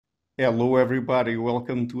Hello, everybody.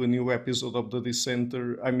 Welcome to a new episode of the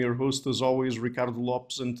Dissenter. I'm your host, as always, Ricardo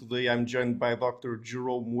Lopes, and today I'm joined by Dr.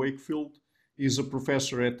 Jerome Wakefield. He's a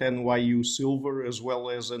professor at NYU Silver, as well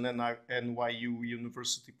as an NYU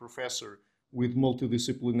University professor with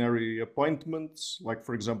multidisciplinary appointments, like,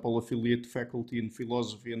 for example, affiliate faculty in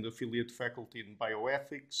philosophy and affiliate faculty in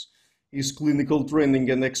bioethics. His clinical training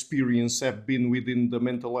and experience have been within the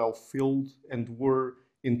mental health field and were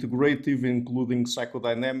integrative, including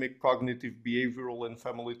psychodynamic, cognitive, behavioral, and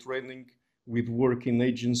family training, with work in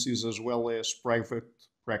agencies as well as private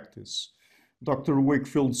practice. Dr.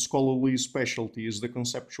 Wakefield's scholarly specialty is the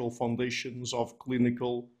conceptual foundations of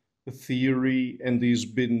clinical theory, and he's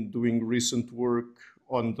been doing recent work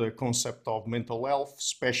on the concept of mental health,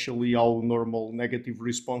 especially how normal negative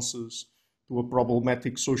responses to a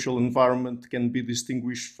problematic social environment can be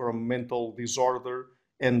distinguished from mental disorder,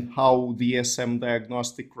 and how the SM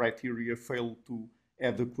diagnostic criteria fail to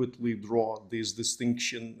adequately draw this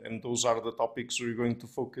distinction. And those are the topics we're going to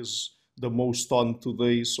focus the most on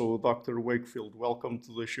today. So, Dr. Wakefield, welcome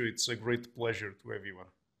to the show. It's a great pleasure to have you on.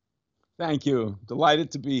 Thank you.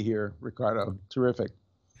 Delighted to be here, Ricardo. Terrific.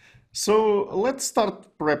 So let's start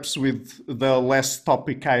perhaps with the last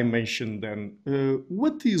topic I mentioned then.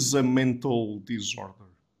 What is a mental disorder?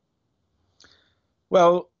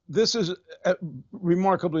 Well, this is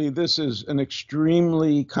remarkably, this is an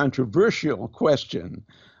extremely controversial question.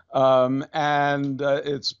 And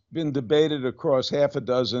it's been debated across half a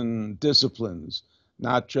dozen disciplines,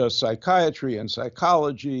 not just psychiatry and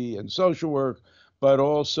psychology and social work, but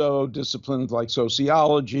also disciplines like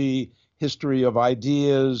sociology, history of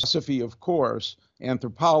ideas, philosophy, of course,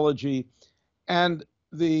 anthropology. And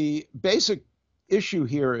the basic issue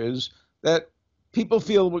here is that people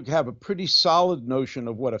feel we have a pretty solid notion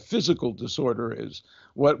of what a physical disorder is,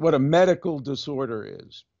 what a medical disorder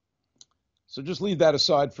is. So just leave that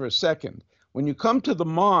aside for a second. When you come to the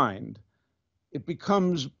mind, it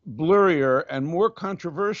becomes blurrier and more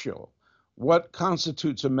controversial what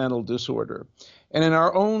constitutes a mental disorder. And in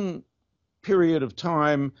our own period of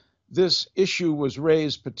time, this issue was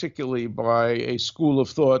raised particularly by a school of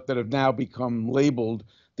thought that have now become labeled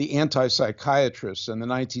the anti-psychiatrists in the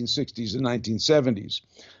 1960s and 1970s,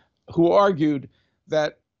 who argued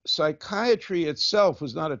that psychiatry itself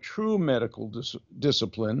was not a true medical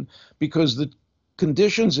discipline because the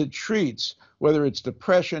conditions it treats, whether it's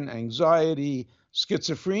depression, anxiety,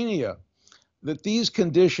 schizophrenia, that these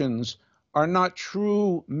conditions are not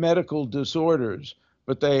true medical disorders,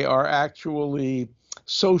 but they are actually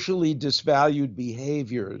socially disvalued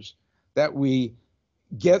behaviors that we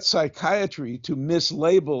get psychiatry to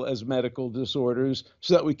mislabel as medical disorders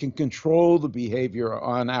so that we can control the behavior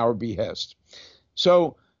on our behest.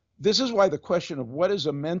 So this is why the question of what is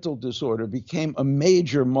a mental disorder became a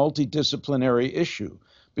major multidisciplinary issue,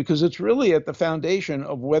 because it's really at the foundation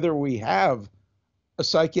of whether we have a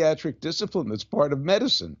psychiatric discipline that's part of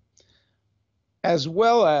medicine, as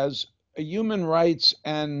well as a human rights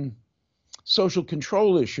and social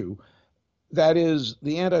control issue. That is,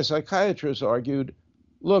 the anti-psychiatrists argued,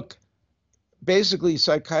 look, basically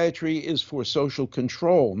psychiatry is for social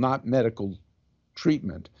control, not medical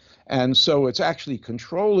treatment. And so it's actually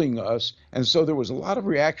controlling us. And so there was a lot of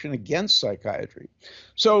reaction against psychiatry.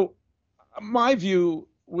 So my view,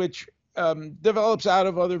 which develops out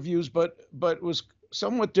of other views, but was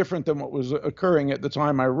somewhat different than what was occurring at the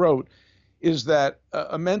time I wrote, is that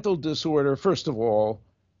a mental disorder, first of all,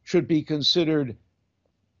 should be considered,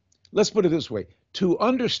 let's put it this way, to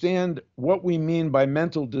understand what we mean by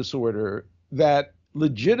mental disorder that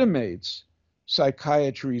legitimates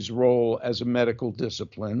psychiatry's role as a medical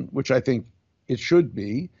discipline, which I think it should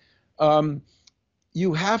be,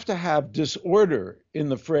 you have to have disorder in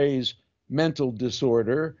the phrase mental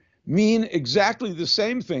disorder mean exactly the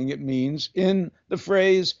same thing it means in the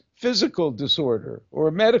phrase physical disorder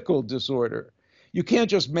or medical disorder. You can't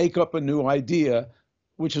just make up a new idea,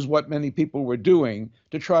 which is what many people were doing,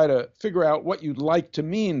 to try to figure out what you'd like to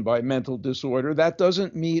mean by mental disorder. That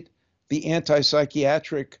doesn't meet the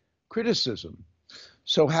anti-psychiatric criticism.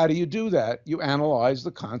 So how do you do that? You analyze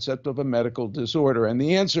the concept of a medical disorder. And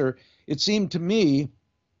the answer, it seemed to me,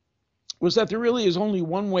 was that there really is only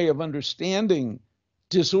one way of understanding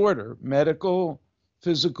disorder: medical,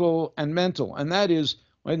 physical, and mental. And that is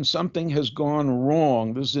when something has gone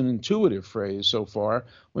wrong. This is an intuitive phrase so far.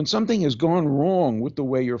 When something has gone wrong with the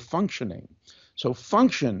way you're functioning. So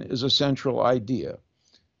function is a central idea.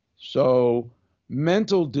 So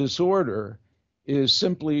mental disorder is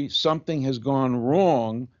simply something has gone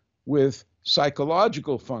wrong with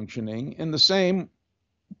psychological functioning in the same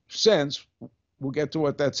sense, we'll get to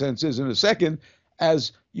what that sense is in a second,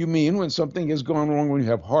 as you mean when something has gone wrong, when you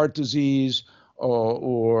have heart disease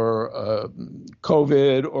or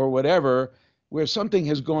COVID or whatever, where something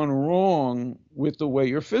has gone wrong with the way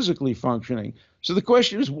you're physically functioning. So the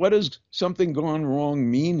question is, what does something gone wrong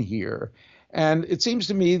mean here? And it seems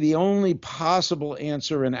to me the only possible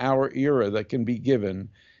answer in our era that can be given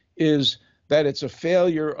is that it's a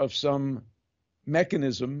failure of some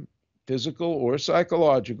mechanism, physical or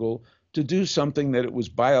psychological, to do something that it was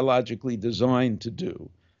biologically designed to do.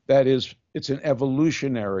 That is, it's an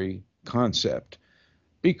evolutionary concept.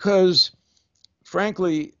 Because,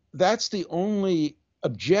 frankly, that's the only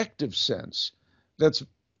objective sense that's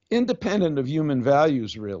independent of human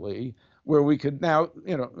values, really, where we could now,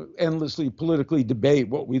 endlessly politically debate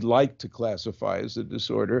what we'd like to classify as a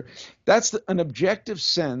disorder. That's an objective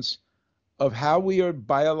sense of how we are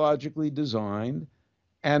biologically designed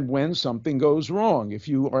and when something goes wrong. If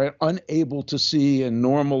you are unable to see in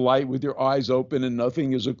normal light with your eyes open and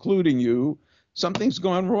nothing is occluding you, something's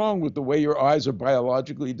gone wrong with the way your eyes are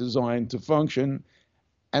biologically designed to function,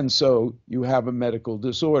 and so you have a medical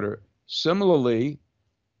disorder. Similarly,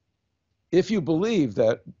 if you believe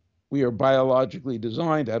that we are biologically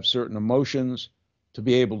designed to have certain emotions, to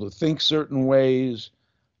be able to think certain ways,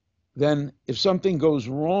 then if something goes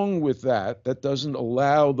wrong with that, that doesn't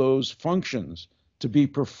allow those functions to be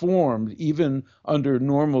performed, even under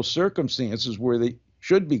normal circumstances where they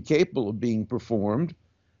should be capable of being performed,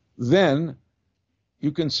 then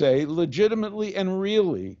you can say legitimately and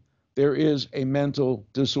really there is a mental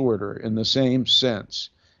disorder in the same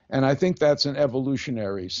sense. And I think that's an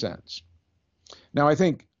evolutionary sense. Now, I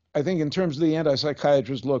think in terms of the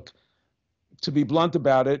anti-psychiatrists, look, to be blunt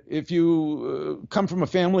about it, if you come from a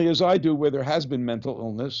family, as I do, where there has been mental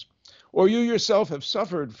illness, or you yourself have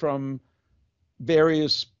suffered from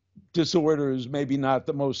various disorders, maybe not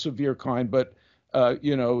the most severe kind, but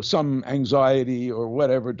some anxiety or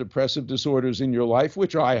whatever depressive disorders in your life,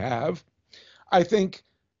 which I have, I think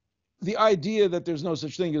the idea that there's no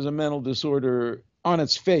such thing as a mental disorder on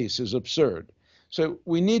its face is absurd. So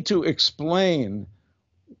we need to explain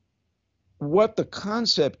what the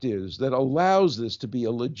concept is that allows this to be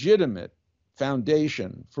a legitimate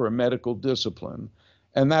foundation for a medical discipline.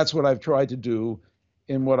 And that's what I've tried to do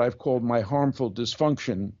in what I've called my harmful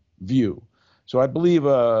dysfunction view. So I believe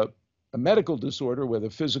a medical disorder, whether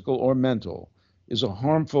physical or mental, is a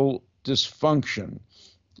harmful dysfunction,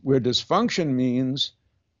 where dysfunction means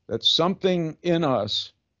that something in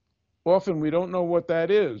us, often we don't know what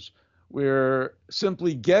that is. We're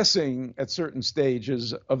simply guessing at certain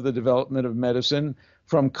stages of the development of medicine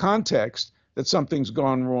from context that something's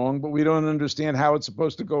gone wrong, but we don't understand how it's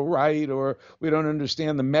supposed to go right, or we don't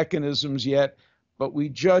understand the mechanisms yet, but we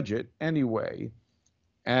judge it anyway.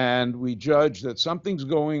 And we judge that something's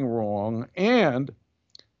going wrong, and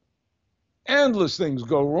endless things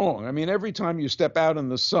go wrong. I mean, every time you step out in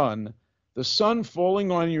the sun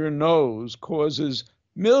falling on your nose causes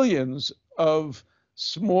millions of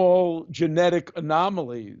small genetic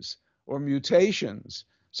anomalies or mutations.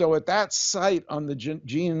 So at that site on the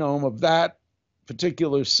genome of that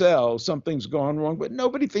particular cell, something's gone wrong, but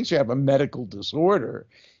nobody thinks you have a medical disorder.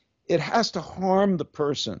 It has to harm the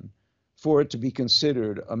person for it to be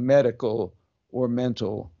considered a medical or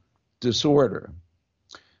mental disorder.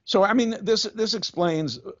 So, I mean, this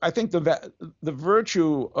explains, I think the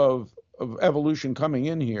virtue of evolution coming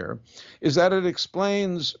in here is that it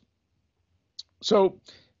explains. So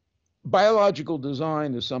biological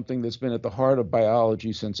design is something that's been at the heart of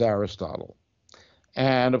biology since Aristotle.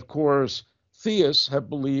 And of course, theists have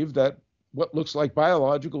believed that what looks like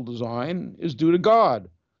biological design is due to God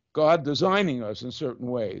designing us in certain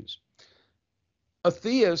ways. A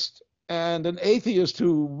theist and an atheist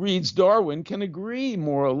who reads Darwin can agree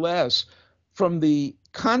more or less from the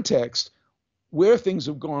context where things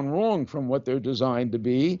have gone wrong from what they're designed to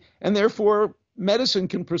be, and therefore medicine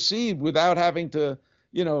can proceed without having to,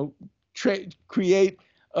 create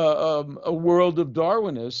a world of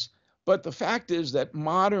Darwinists. But the fact is that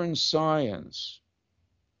modern science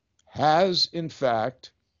has, in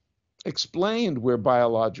fact, explained where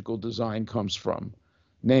biological design comes from,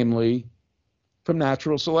 namely from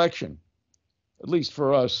natural selection, at least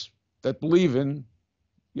for us that believe in,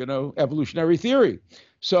 evolutionary theory.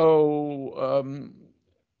 So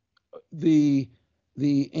the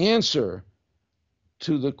answer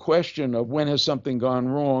to the question of when has something gone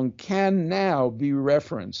wrong can now be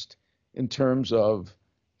referenced in terms of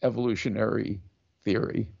evolutionary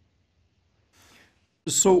theory.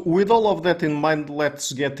 So, with all of that in mind,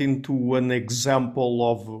 let's get into an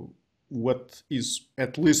example of what is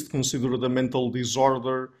at least considered a mental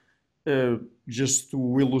disorder, just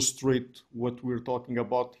to illustrate what we're talking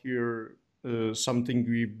about here. something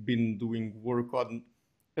we've been doing work on.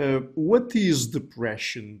 What is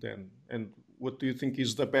depression then? And what do you think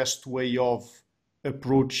is the best way of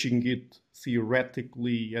approaching it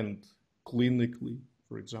theoretically and clinically,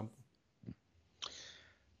 for example?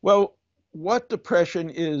 Well, what depression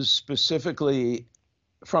is specifically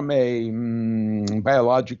from a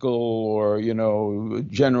biological or,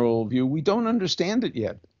 general view, we don't understand it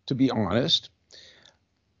yet, to be honest.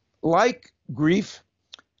 Like grief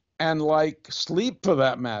and like sleep, for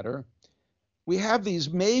that matter, we have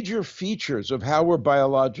these major features of how we're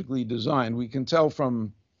biologically designed. We can tell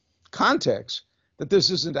from context that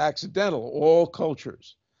this isn't accidental. All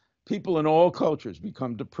cultures, people in all cultures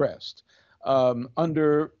become depressed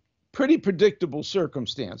under pretty predictable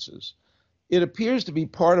circumstances. It appears to be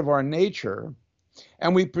part of our nature,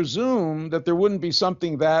 and we presume that there wouldn't be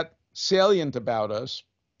something that salient about us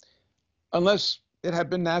unless it had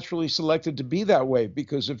been naturally selected to be that way,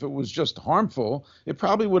 because if it was just harmful, it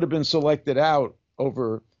probably would have been selected out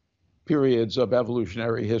over periods of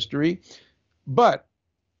evolutionary history. But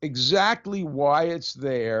exactly why it's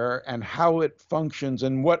there and how it functions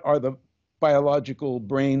and what are the biological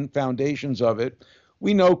brain foundations of it,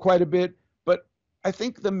 we know quite a bit. But I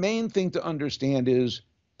think the main thing to understand is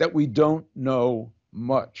that we don't know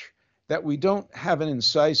much, that we don't have an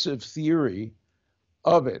incisive theory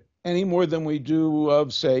of it any more than we do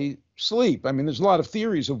of, say, sleep. I mean, there's a lot of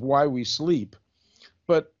theories of why we sleep,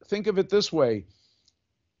 but think of it this way.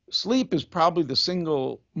 Sleep is probably the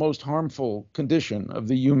single most harmful condition of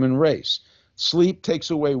the human race. Sleep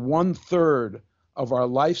takes away 1/3 of our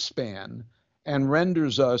lifespan and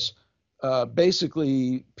renders us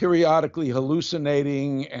basically periodically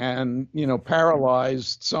hallucinating and,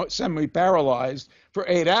 paralyzed, semi-paralyzed for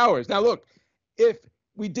 8 hours. Now, look, if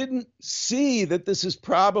we didn't see that this is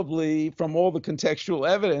probably, from all the contextual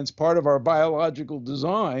evidence, part of our biological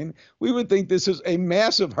design, we would think this is a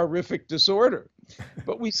massive, horrific disorder.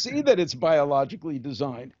 But we see that it's biologically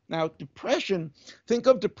designed. Now, depression, think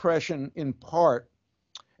of depression in part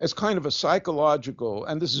as kind of a psychological,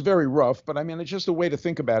 and this is very rough, but I mean, it's just a way to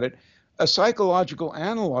think about it, a psychological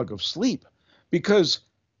analog of sleep. Because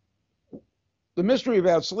the mystery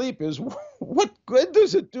about sleep is, what good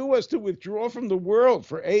does it do us to withdraw from the world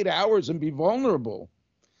for 8 hours and be vulnerable?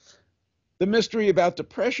 The mystery about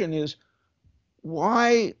depression is,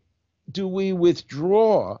 why do we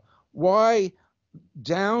withdraw? Why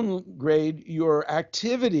downgrade your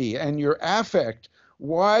activity and your affect?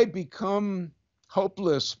 Why become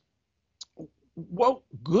hopeless? What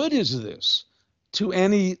good is this to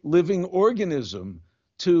any living organism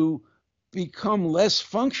to become less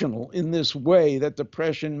functional in this way that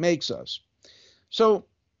depression makes us? So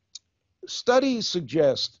studies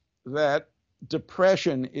suggest that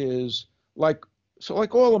depression is like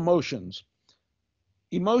all emotions.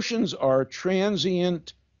 Emotions are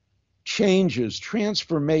transient changes,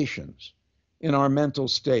 transformations in our mental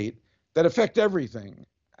state that affect everything.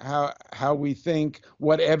 How we think,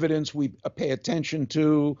 what evidence we pay attention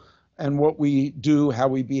to, and what we do, how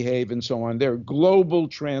we behave, and so on. They're global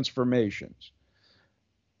transformations.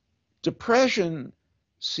 Depression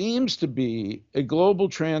seems to be a global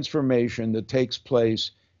transformation that takes place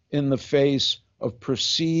in the face of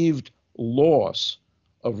perceived loss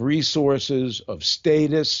of resources, of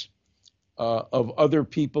status, of other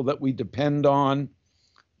people that we depend on.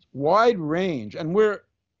 Wide range. And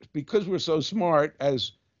because we're so smart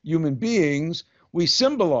as human beings, we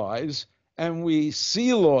symbolize and we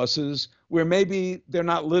see losses where maybe they're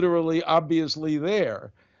not literally obviously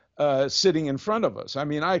there, sitting in front of us. I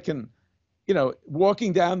mean, I can,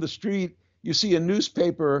 walking down the street, you see a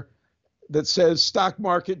newspaper that says stock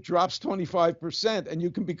market drops 25%, and you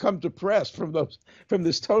can become depressed from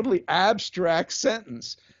this totally abstract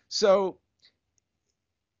sentence. So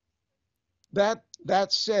that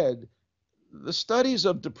said, the studies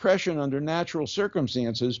of depression under natural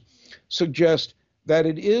circumstances suggest that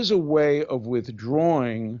it is a way of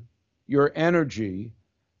withdrawing your energy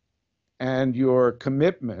and your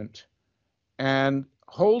commitment and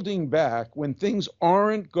holding back when things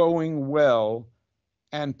aren't going well,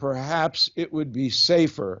 and perhaps it would be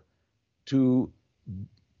safer to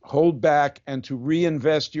hold back and to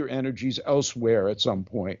reinvest your energies elsewhere at some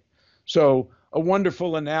point. So a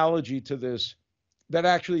wonderful analogy to this that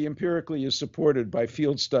actually empirically is supported by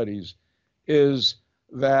field studies is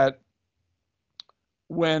that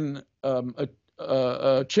when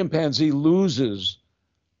a chimpanzee loses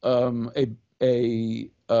a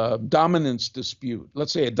dominance dispute,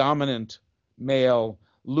 let's say a dominant male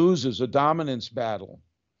loses a dominance battle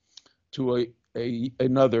to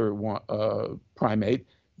another primate,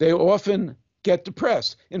 they often get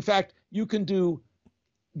depressed. In fact, you can do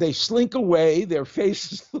they slink away, their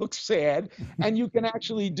faces look sad, and you can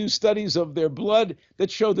actually do studies of their blood that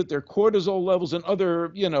show that their cortisol levels and other,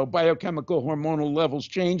 biochemical hormonal levels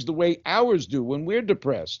change the way ours do when we're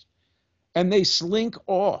depressed, and they slink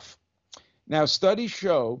off. Now, studies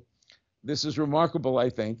show, this is remarkable, I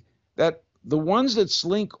think, that the ones that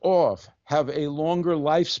slink off have a longer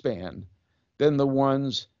lifespan than the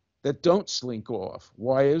ones that don't slink off.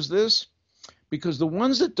 Why is this? Because the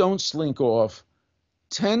ones that don't slink off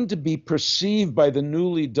tend to be perceived by the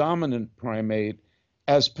newly dominant primate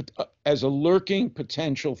as a lurking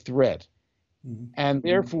potential threat. Mm-hmm. And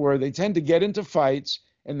therefore, they tend to get into fights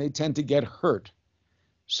and they tend to get hurt.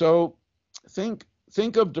 So think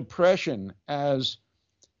of depression as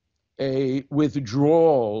a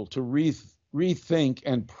withdrawal to rethink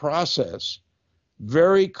and process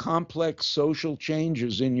very complex social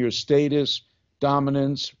changes in your status,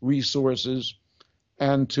 dominance, resources,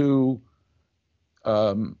 and to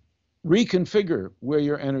reconfigure where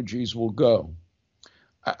your energies will go.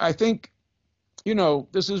 I think,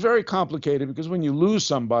 this is very complicated because when you lose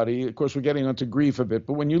somebody, of course, we're getting onto grief a bit,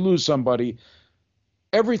 but when you lose somebody,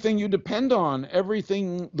 everything you depend on,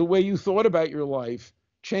 everything, the way you thought about your life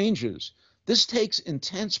changes. This takes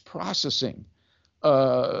intense processing.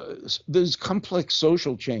 There's complex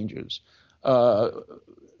social changes.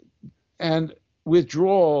 And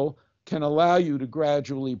withdrawal can allow you to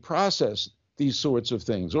gradually process these sorts of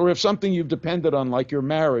things. Or if something you've depended on, like your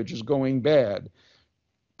marriage, is going bad,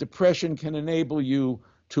 depression can enable you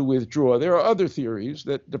to withdraw. There are other theories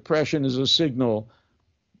that depression is a signal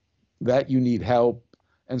that you need help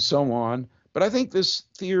and so on. But I think this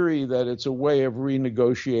theory that it's a way of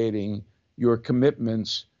renegotiating your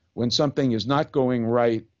commitments when something is not going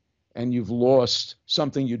right and you've lost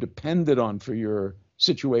something you depended on for your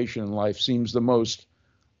situation in life seems the most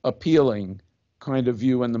appealing kind of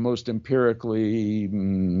view and the most empirically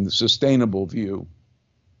sustainable view.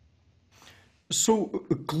 So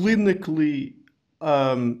clinically,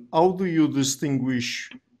 how do you distinguish,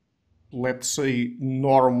 let's say,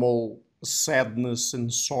 normal sadness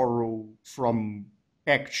and sorrow from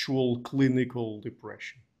actual clinical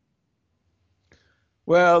depression?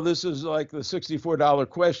 Well, this is like the $64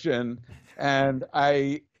 question, and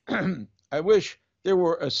I wish there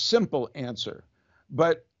were a simple answer.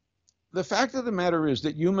 But the fact of the matter is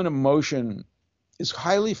that human emotion is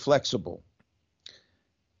highly flexible.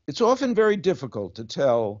 It's often very difficult to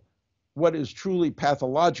tell what is truly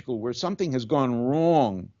pathological, where something has gone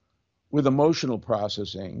wrong with emotional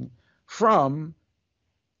processing, from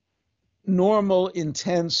normal,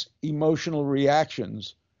 intense emotional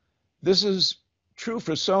reactions. This is true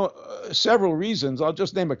for several reasons. I'll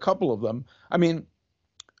just name a couple of them. I mean,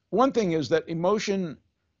 one thing is that emotion,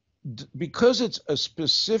 because it's a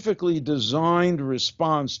specifically designed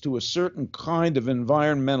response to a certain kind of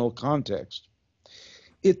environmental context,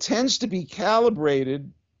 it tends to be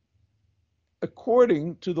calibrated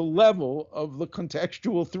according to the level of the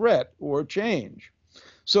contextual threat or change.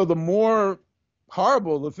 So the more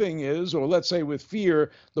horrible the thing is, or let's say with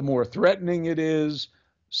fear, the more threatening it is,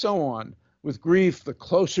 so on. With grief, the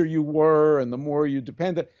closer you were and the more you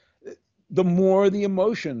depended, the more the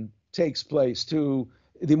emotion takes place, the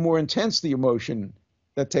more intense the emotion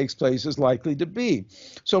that takes place is likely to be.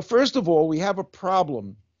 So first of all, we have a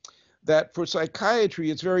problem that for psychiatry,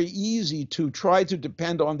 it's very easy to try to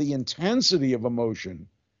depend on the intensity of emotion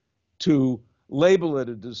to label it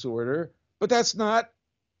a disorder, but that's not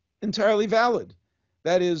entirely valid.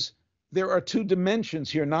 That is, there are two dimensions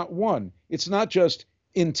here, not one. It's not just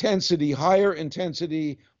intensity, higher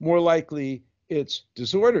intensity, more likely it's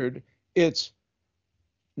disordered. It's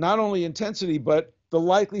not only intensity, but the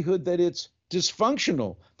likelihood that it's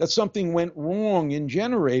dysfunctional, that something went wrong in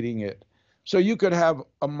generating it. So you could have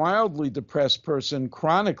a mildly depressed person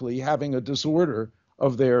chronically having a disorder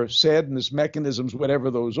of their sadness mechanisms, whatever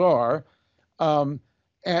those are, and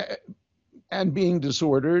being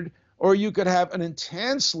disordered. Or you could have an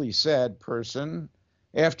intensely sad person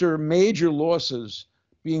after major losses,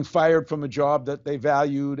 being fired from a job that they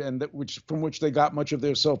valued and from which they got much of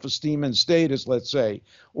their self-esteem and status, let's say,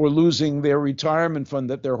 or losing their retirement fund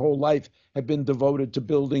that their whole life had been devoted to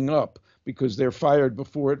building up because they're fired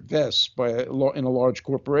before it vests in a large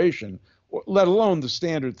corporation, let alone the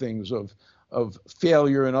standard things of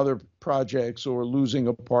failure in other projects or losing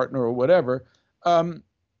a partner or whatever.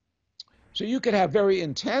 So you could have very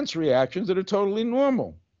intense reactions that are totally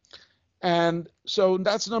normal. And so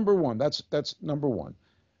that's number one. That's number one.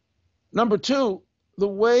 Number two, the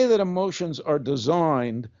way that emotions are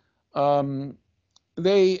designed,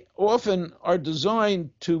 they often are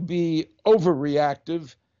designed to be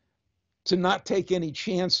overreactive, to not take any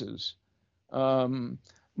chances.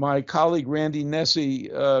 My colleague Randy Nesse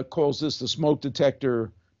calls this the smoke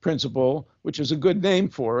detector principle, which is a good name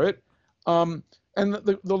for it. And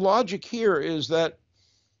the logic here is that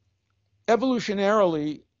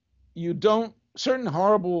evolutionarily, certain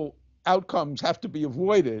horrible outcomes have to be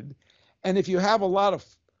avoided. And if you have a lot of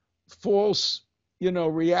false,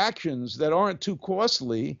 reactions that aren't too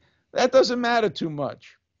costly, that doesn't matter too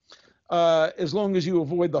much. As long as you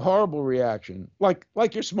avoid the horrible reaction, like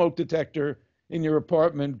your smoke detector in your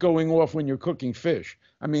apartment going off when you're cooking fish.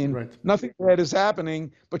 I mean, Right. nothing bad is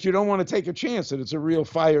happening, but you don't want to take a chance that it's a real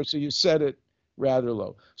fire, so you set it rather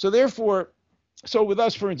low. So therefore, so with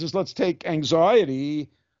us, for instance, let's take anxiety.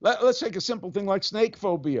 Let's take a simple thing like snake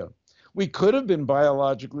phobia. We could have been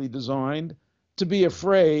biologically designed to be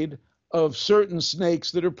afraid of certain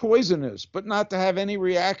snakes that are poisonous, but not to have any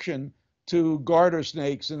reaction to garter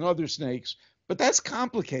snakes and other snakes. But that's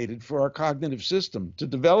complicated for our cognitive system to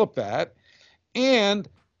develop that. And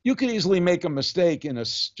you can easily make a mistake in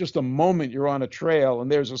just a moment you're on a trail and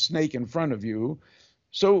there's a snake in front of you.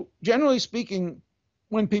 So generally speaking,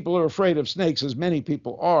 when people are afraid of snakes, as many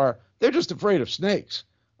people are, they're just afraid of snakes.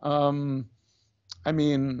 I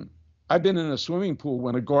mean, I've been in a swimming pool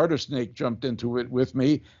when a garter snake jumped into it with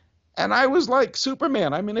me, and I was like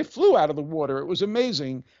Superman. I mean, it flew out of the water. It was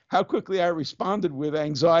amazing how quickly I responded with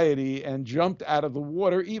anxiety and jumped out of the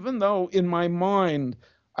water, even though in my mind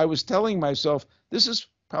I was telling myself, this is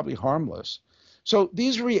probably harmless. So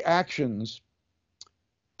these reactions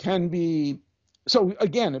can be, so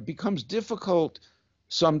again, it becomes difficult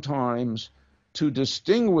sometimes to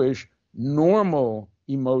distinguish normal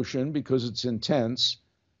emotion because it's intense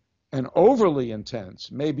and overly intense,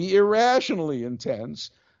 maybe irrationally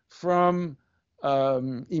intense, from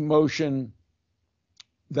emotion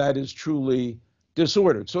that is truly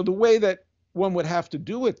disordered. So the way that one would have to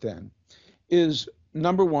do it then is,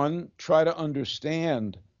 number one, try to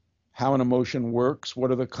understand how an emotion works.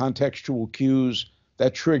 What are the contextual cues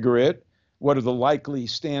that trigger it? What are the likely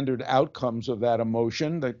standard outcomes of that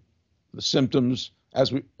emotion? The symptoms,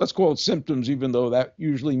 let's call it symptoms, even though that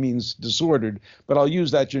usually means disordered, but I'll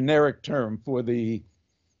use that generic term for the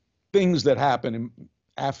things that happen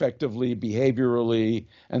affectively, behaviorally,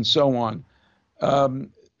 and so on.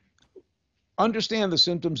 Understand the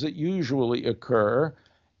symptoms that usually occur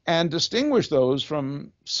and distinguish those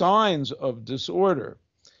from signs of disorder.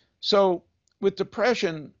 So with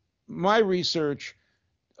depression, my research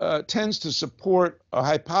tends to support a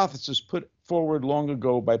hypothesis put forward long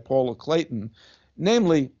ago by Paula Clayton,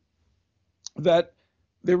 namely that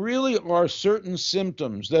there really are certain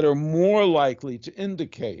symptoms that are more likely to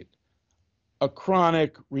indicate a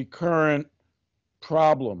chronic, recurrent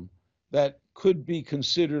problem that could be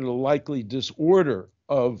considered a likely disorder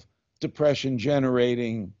of depression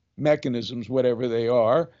generating mechanisms, whatever they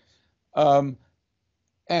are,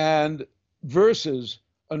 and versus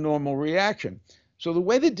a normal reaction. So the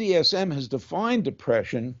way the DSM has defined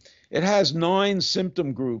depression, it has 9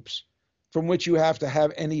 symptom groups from which you have to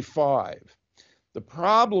have any 5. The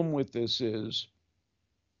problem with this is,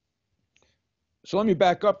 so let me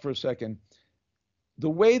back up for a second. The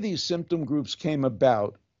way these symptom groups came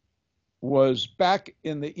about was back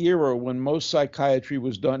in the era when most psychiatry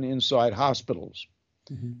was done inside hospitals.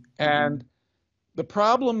 Mm-hmm. And the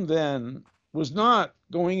problem then was not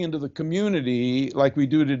going into the community like we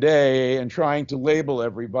do today and trying to label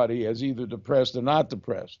everybody as either depressed or not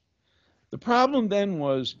depressed. The problem then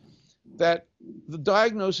was that the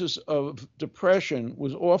diagnosis of depression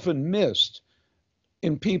was often missed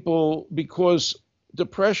in people because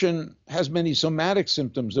depression has many somatic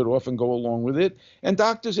symptoms that often go along with it, and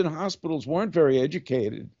doctors in hospitals weren't very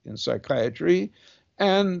educated in psychiatry,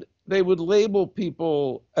 and they would label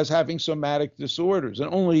people as having somatic disorders,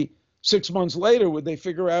 and only 6 months later would they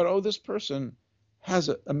figure out, oh, this person has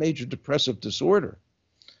a major depressive disorder.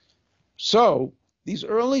 So these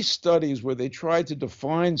early studies where they tried to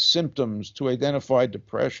define symptoms to identify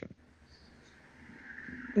depression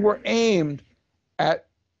were aimed at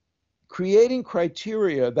creating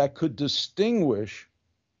criteria that could distinguish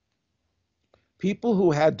people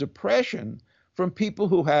who had depression from people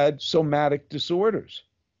who had somatic disorders.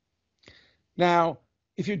 Now,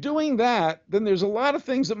 if you're doing that, then there's a lot of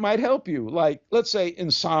things that might help you, like, let's say,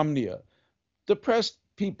 insomnia. Depressed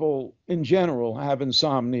people in general have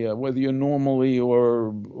insomnia, whether you're normally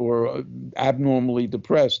or abnormally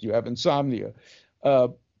depressed, you have insomnia.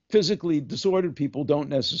 Physically disordered people don't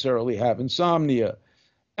necessarily have insomnia.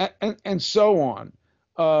 And so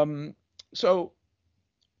on. So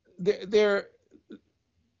there,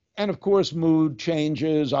 and of course, mood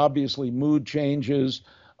changes, obviously mood changes,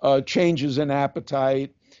 changes in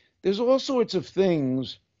appetite. There's all sorts of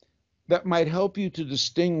things that might help you to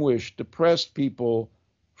distinguish depressed people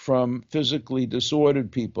from physically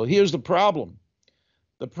disordered people. Here's the problem.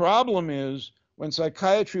 The problem is when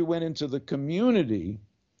psychiatry went into the community,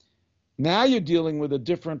 now you're dealing with a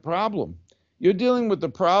different problem. You're dealing with the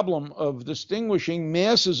problem of distinguishing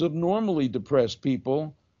masses of normally depressed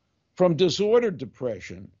people from disordered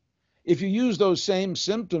depression. If you use those same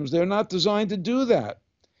symptoms, they're not designed to do that.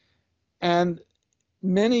 And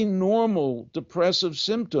many normal depressive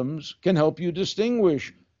symptoms can help you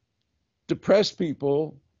distinguish depressed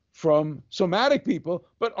people from somatic people,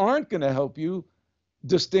 but aren't going to help you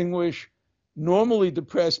distinguish normally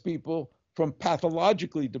depressed people from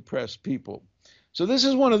pathologically depressed people. So this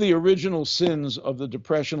is one of the original sins of the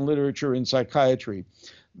depression literature in psychiatry.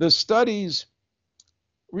 The studies,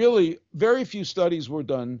 really, very few studies were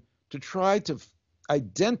done to try to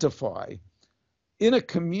identify in a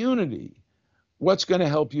community what's going to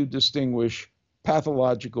help you distinguish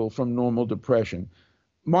pathological from normal depression.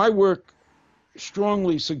 My work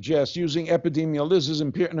strongly suggests using epidemiology. This is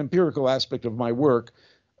an empirical aspect of my work.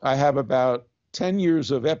 I have about 10 years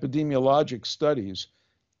of epidemiologic studies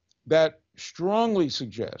that strongly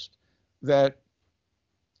suggest that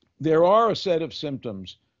there are a set of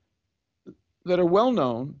symptoms that are well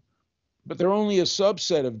known, but they're only a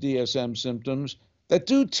subset of DSM symptoms that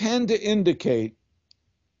do tend to indicate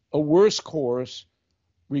a worse course,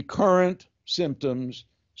 recurrent symptoms,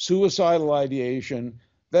 suicidal ideation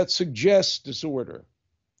that suggests disorder.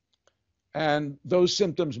 And those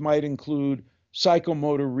symptoms might include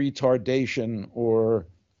psychomotor retardation or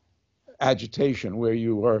agitation, where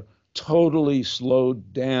you are totally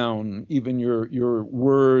slowed down. Even your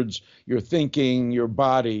words, your thinking, your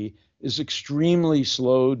body is extremely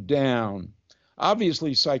slowed down.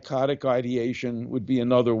 Obviously, psychotic ideation would be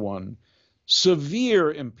another one.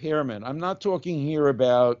 Severe impairment. I'm not talking here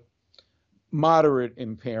about moderate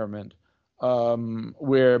impairment,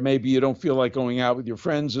 where maybe you don't feel like going out with your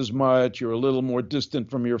friends as much, you're a little more distant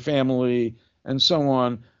from your family, and so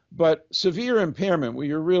on. But severe impairment, where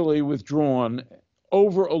you're really withdrawn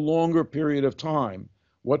over a longer period of time.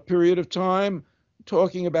 What period of time?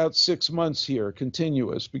 Talking about 6 months here,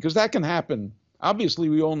 continuous, because that can happen. Obviously,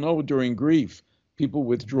 we all know during grief, people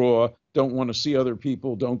withdraw, don't want to see other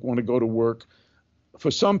people, don't want to go to work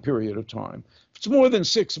for some period of time. If it's more than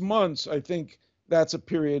 6 months, I think that's a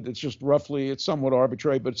period that's just roughly, it's somewhat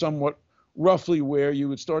arbitrary, but somewhat roughly where you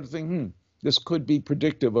would start to think, this could be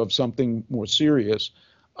predictive of something more serious.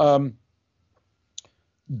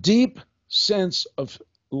 Deep sense of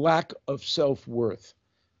lack of self-worth.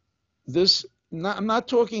 I'm not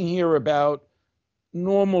talking here about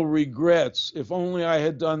normal regrets. If only I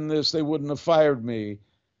had done this, they wouldn't have fired me.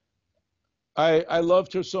 I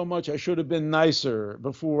loved her so much, I should have been nicer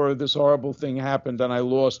before this horrible thing happened and I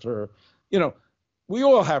lost her. You know, we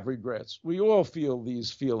all have regrets. We all feel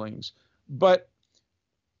these feelings. But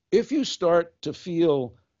if you start to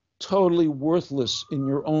feel totally worthless in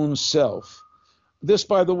your own self, this,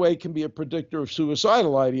 by the way, can be a predictor of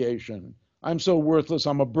suicidal ideation. I'm so worthless,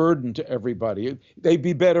 I'm a burden to everybody. They'd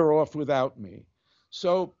be better off without me.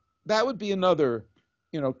 So that would be another,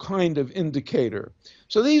 kind of indicator.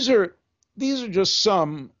 So these are just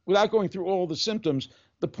some, without going through all the symptoms.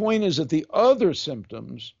 The point is that the other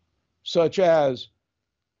symptoms, such as,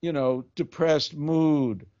 depressed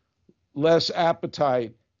mood, less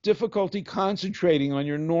appetite, difficulty concentrating on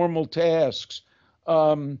your normal tasks,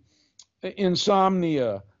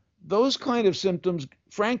 insomnia, those kind of symptoms,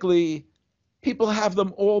 frankly, people have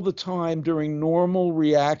them all the time during normal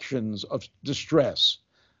reactions of distress,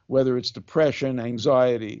 whether it's depression,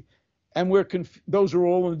 anxiety. And those are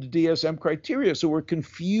all in the DSM criteria. So we're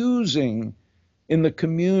confusing in the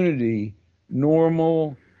community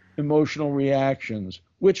normal emotional reactions,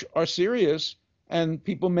 which are serious and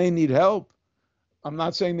people may need help. I'm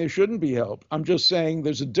not saying there shouldn't be help. I'm just saying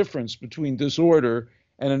there's a difference between disorder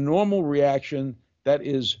and a normal reaction that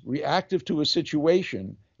is reactive to a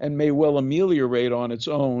situation and may well ameliorate on its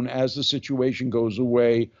own as the situation goes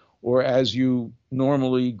away or as you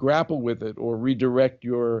normally grapple with it or redirect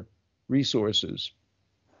your resources.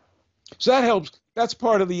 So that helps. That's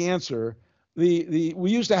part of the answer. We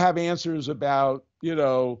used to have answers about,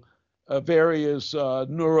 various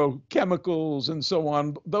neurochemicals and so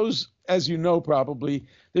on. Those, as you know, probably,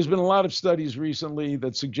 there's been a lot of studies recently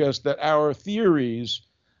that suggest that our theories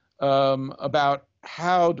about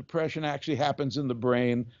how depression actually happens in the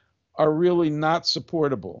brain are really not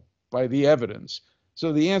supportable by the evidence.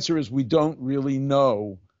 So the answer is we don't really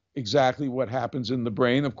know exactly what happens in the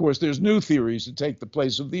brain. Of course, there's new theories that take the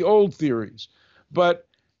place of the old theories, but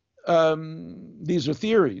these are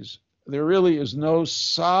theories. There really is no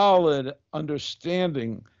solid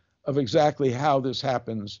understanding of exactly how this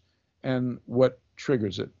happens and what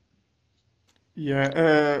triggers it.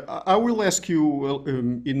 Yeah, I will ask you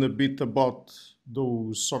in a bit about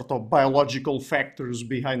those sort of biological factors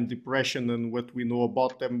behind depression and what we know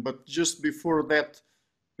about them. But just before that,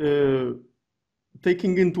 uh,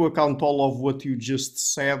 taking into account all of what you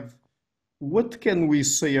just said, what can we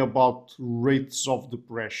say about rates of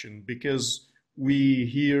depression? Because we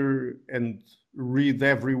hear and read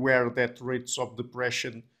everywhere that rates of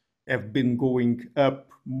depression have been going up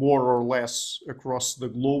more or less across the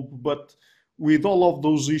globe, but with all of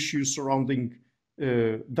those issues surrounding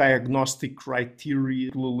diagnostic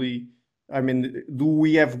criteria, I mean, do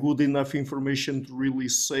we have good enough information to really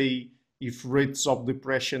say if rates of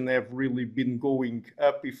depression have really been going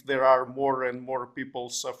up, if there are more and more people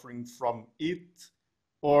suffering from it,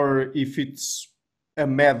 or if it's a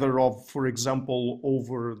matter of, for example,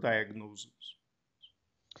 overdiagnosis?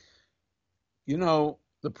 You know,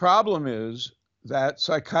 the problem is that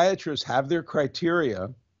psychiatrists have their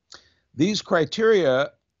criteria. These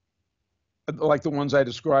criteria, like the ones I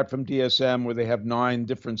described from DSM, where they have 9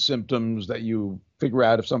 different symptoms that you figure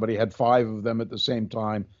out if somebody had 5 of them at the same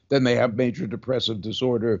time, then they have major depressive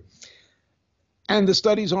disorder. And the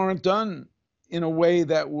studies aren't done in a way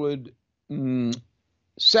that would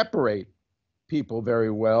separate people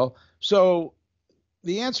very well. So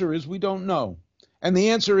the answer is we don't know. And the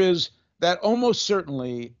answer is that almost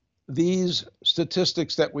certainly these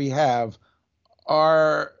statistics that we have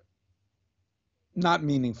are not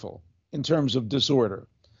meaningful in terms of disorder.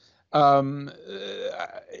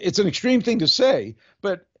 It's an extreme thing to say,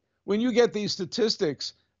 but when you get these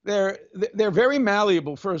statistics, they're very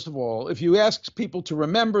malleable. First of all, if you ask people to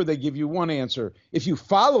remember, they give you one answer. If you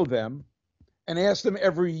follow them and ask them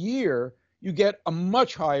every year, you get a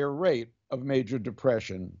much higher rate of major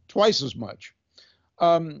depression, twice as much.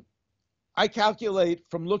 I calculate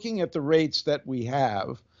from looking at the rates that we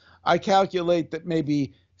have, I calculate that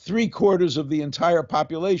maybe 3/4 of the entire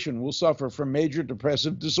population will suffer from major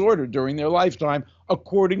depressive disorder during their lifetime,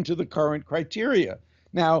 according to the current criteria.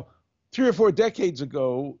 Now, 3 or 4 decades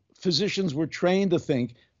ago, physicians were trained to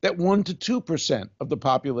think that 1 to 2% of the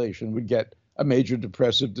population would get a major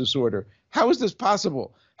depressive disorder. How is this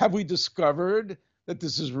possible? Have we discovered that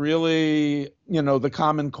this is really, the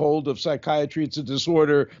common cold of psychiatry? It's a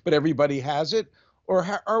disorder, but everybody has it? Or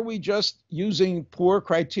are we just using poor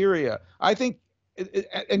criteria? I think,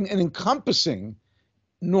 and encompassing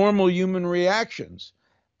normal human reactions.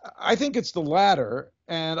 I think it's the latter,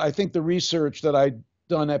 and I think the research that I've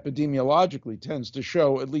done epidemiologically tends to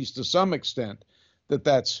show, at least to some extent, that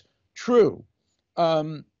that's true.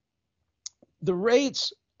 The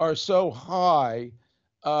rates are so high,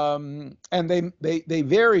 and they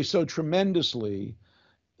vary so tremendously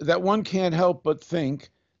that one can't help but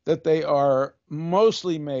think that they are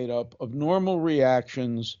mostly made up of normal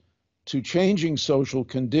reactions to changing social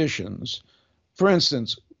conditions. For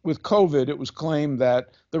instance, with COVID, it was claimed that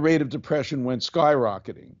the rate of depression went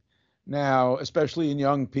skyrocketing now, especially in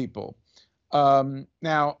young people.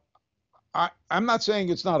 Now, I'm not saying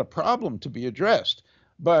it's not a problem to be addressed,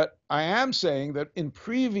 but I am saying that in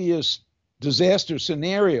previous disaster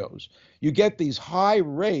scenarios, you get these high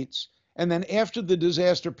rates, and then after the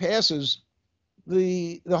disaster passes,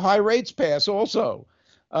 the high rates pass also.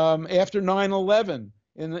 After 9/11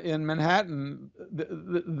 in Manhattan,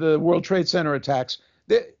 the World Trade Center attacks,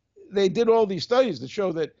 they did all these studies that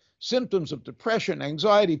show that symptoms of depression,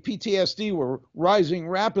 anxiety, PTSD were rising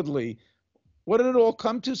rapidly. What did it all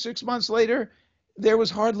come to 6 months later? There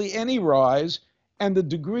was hardly any rise. And the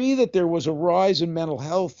degree that there was a rise in mental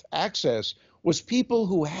health access was people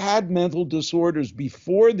who had mental disorders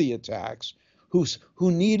before the attacks,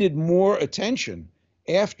 who needed more attention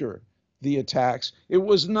after the attacks. It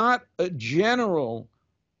was not a general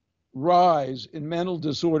rise in mental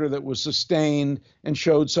disorder that was sustained and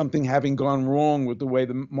showed something having gone wrong with the way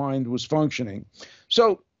the mind was functioning.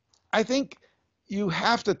 So I think you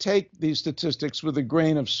have to take these statistics with a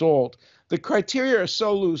grain of salt. The criteria are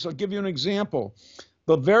so loose. I'll give you an example.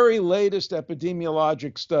 The very latest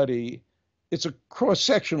epidemiologic study, it's a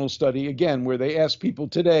cross-sectional study, again, where they ask people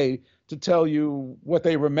today to tell you what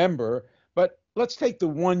they remember. But let's take the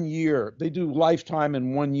 1 year. They do lifetime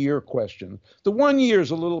and 1 year question. The 1 year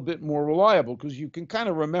is a little bit more reliable because you can kind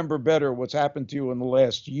of remember better what's happened to you in the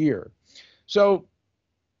last year. So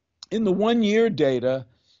in the 1 year data,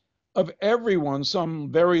 of everyone, some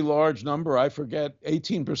very large number, I forget,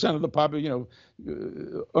 18% of the population,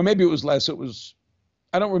 or maybe it was less,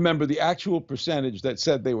 I don't remember the actual percentage that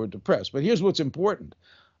said they were depressed. But here's what's important.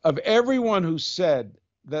 Of everyone who said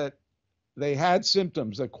that they had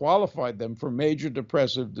symptoms that qualified them for major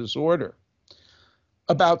depressive disorder,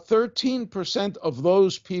 About 13% of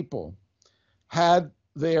those people had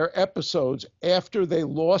their episodes after they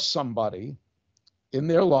lost somebody in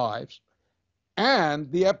their lives,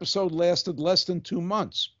 and the episode lasted less than 2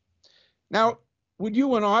 months. Now, would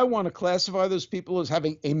you and I want to classify those people as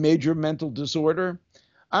having a major mental disorder?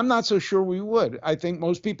 I'm not so sure we would. I think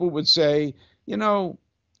most people would say,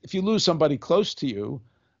 if you lose somebody close to you,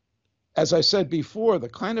 as I said before, the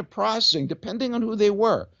kind of processing, depending on who they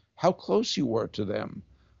were, how close you were to them,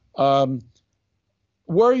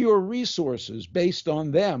 were your resources based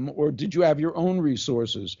on them, or did you have your own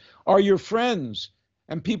resources? Are your friends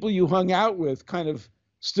and people you hung out with kind of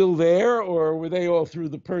still there, or were they all through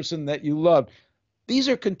the person that you loved? These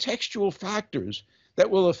are contextual factors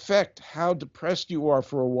that will affect how depressed you are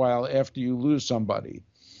for a while after you lose somebody,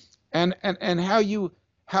 and how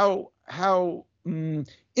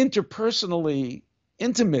interpersonally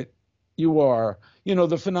intimate you are. The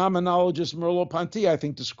phenomenologist Merleau-Ponty, I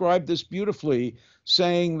think, described this beautifully,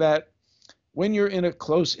 saying that when you're in a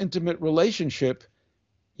close, intimate relationship,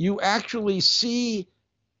 you actually see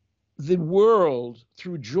the world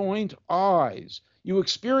through joint eyes. You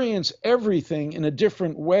experience everything in a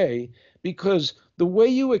different way because the way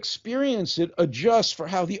you experience it adjusts for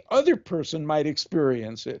how the other person might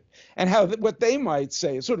experience it and what they might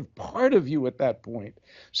say. It's sort of part of you at that point.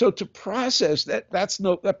 So to process that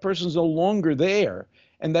that person's no longer there,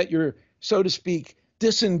 and that you're, so to speak,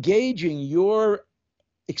 disengaging your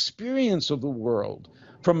experience of the world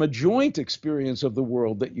from a joint experience of the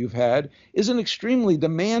world that you've had, is an extremely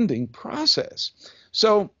demanding process.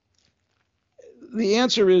 So the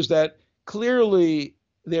answer is that clearly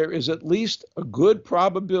there is at least a good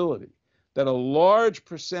probability that a large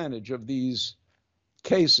percentage of these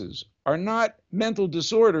cases are not mental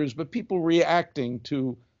disorders, but people reacting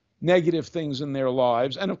to negative things in their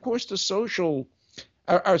lives, and of course to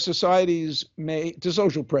our societies to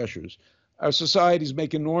social pressures. Our societies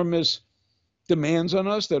make enormous demands on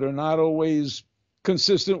us that are not always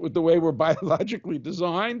consistent with the way we're biologically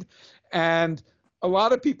designed. And a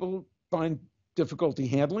lot of people find difficulty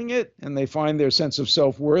handling it, and they find their sense of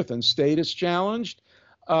self-worth and status challenged.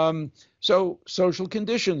 So social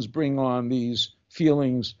conditions bring on these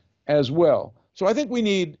feelings as well. So I think we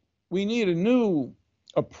need a new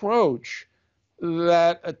approach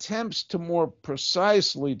that attempts to more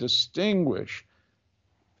precisely distinguish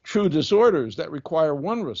true disorders that require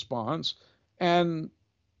one response and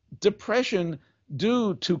depression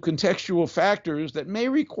due to contextual factors that may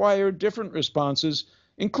require different responses,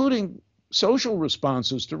 including social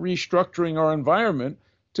responses to restructuring our environment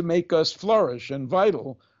to make us flourish and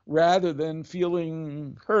vital, rather than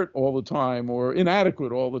feeling hurt all the time or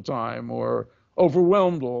inadequate all the time or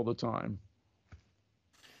overwhelmed all the time.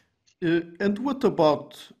 And what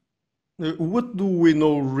do we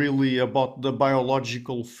know really about the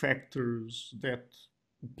biological factors that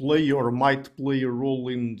play or might play a role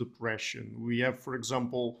in depression? We have, for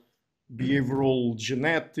example, behavioral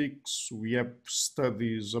genetics, we have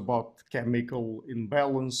studies about chemical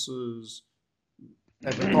imbalances,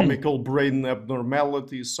 anatomical brain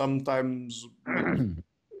abnormalities sometimes, but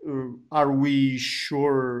are we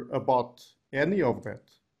sure about any of that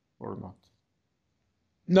or not?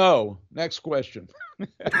 No. Next question.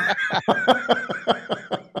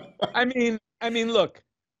 I mean, look,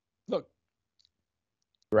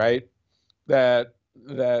 right? That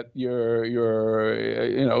it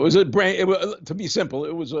was a brain. To be simple,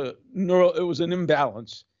 it was an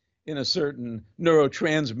imbalance in a certain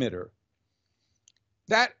neurotransmitter.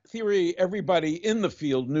 That theory, everybody in the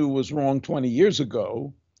field knew was wrong 20 years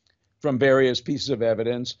ago from various pieces of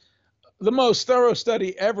evidence. The most thorough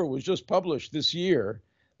study ever was just published this year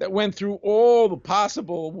that went through all the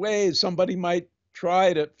possible ways somebody might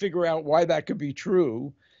try to figure out why that could be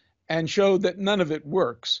true, and showed that none of it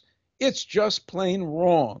works. It's just plain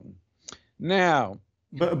wrong. Now,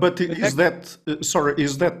 but is that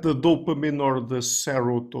is that the dopamine or the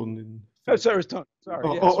serotonin? Serotonin. Sorry.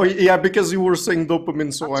 Oh, Yes, oh, right. yeah, because you were saying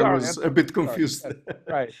dopamine, so I'm I sorry. was a bit confused.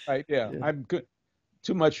 Right. Yeah. Yeah. I'm good.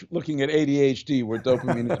 Too much looking at ADHD where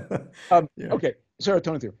dopamine is. Yeah. Okay.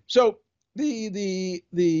 Serotonin theory. So the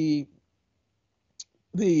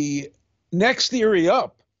next theory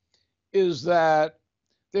up is that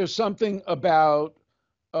there's something about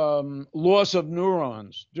loss of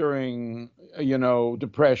neurons during,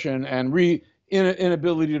 depression, and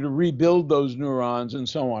inability to rebuild those neurons and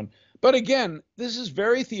so on. But again, this is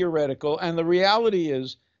very theoretical, and the reality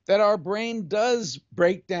is that our brain does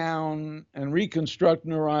break down and reconstruct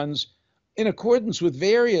neurons in accordance with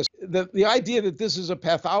various. The idea that this is a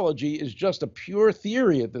pathology is just a pure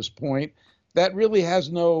theory at this point that really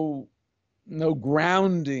has no no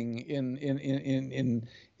grounding in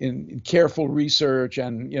careful research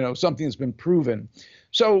and something that's been proven.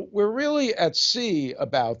 So we're really at sea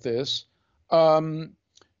about this. Um,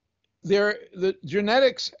 the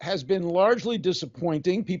genetics has been largely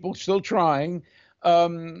disappointing. People still trying.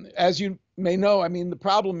 As you may know, I mean, the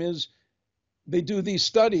problem is they do these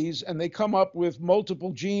studies and they come up with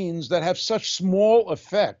multiple genes that have such small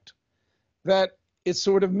effect that it's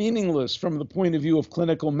sort of meaningless from the point of view of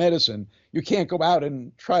clinical medicine. You can't go out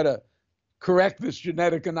and try to correct this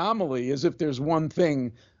genetic anomaly as if there's one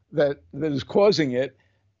thing that is causing it.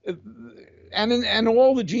 And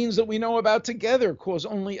all the genes that we know about together cause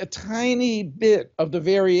only a tiny bit of the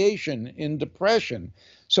variation in depression.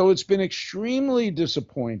 So it's been extremely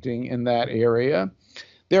disappointing in that area.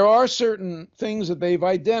 There are certain things that they've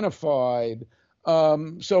identified.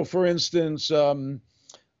 So, for instance,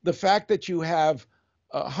 the fact that you have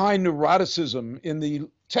high neuroticism in the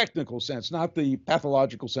technical sense, not the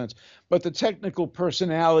pathological sense, but the technical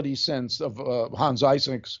personality sense of Hans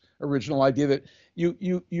Eysenck's original idea that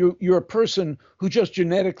you're a person who just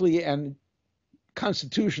genetically and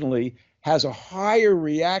constitutionally has a higher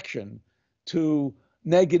reaction to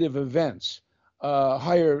negative events,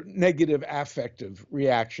 higher negative affective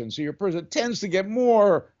reaction. So your person tends to get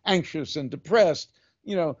more anxious and depressed.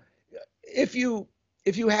 If you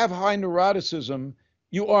have high neuroticism,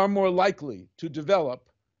 you are more likely to develop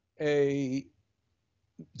a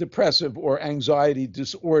depressive or anxiety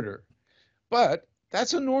disorder. But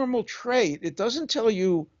that's a normal trait. It doesn't tell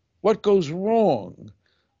you what goes wrong.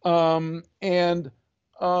 And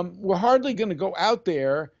we're hardly going to go out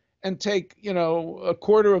there and take, a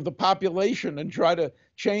quarter of the population and try to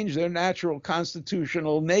change their natural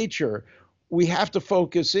constitutional nature. We have to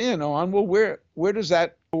focus in on, well, where does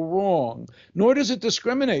that go wrong? Nor does it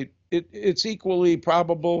discriminate. It's equally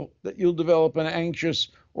probable that you'll develop an anxious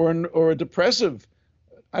or a depressive.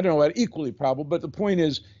 I don't know about equally probable, but the point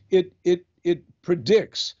is it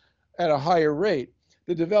predicts at a higher rate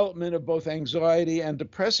the development of both anxiety and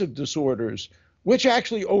depressive disorders, which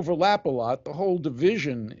actually overlap a lot. The whole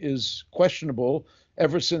division is questionable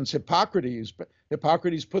ever since Hippocrates. But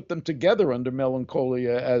Hippocrates put them together under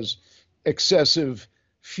melancholia as excessive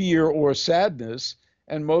fear or sadness.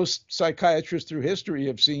 And most psychiatrists through history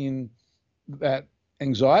have seen that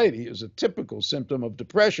anxiety is a typical symptom of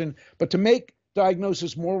depression. But to make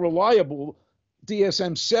diagnosis more reliable,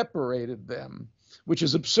 DSM separated them, which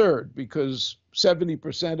is absurd because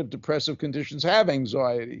 70% of depressive conditions have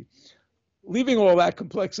anxiety. Leaving all that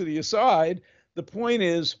complexity aside, the point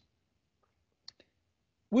is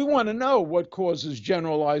we want to know what causes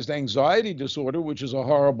generalized anxiety disorder, which is a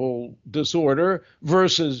horrible disorder,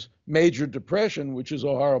 versus major depression, which is a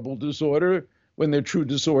horrible disorder when they're true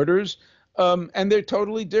disorders. And they're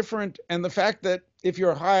totally different. And the fact that if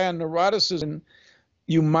you're high on neuroticism,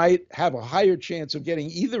 you might have a higher chance of getting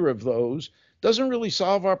either of those doesn't really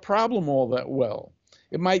solve our problem all that well.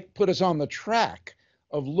 It might put us on the track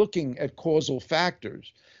of looking at causal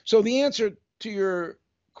factors. So the answer to your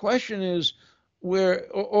question is,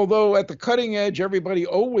 although at the cutting edge, everybody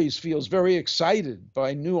always feels very excited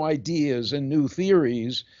by new ideas and new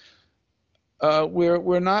theories,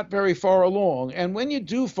 we're not very far along. And when you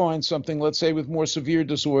do find something, let's say with more severe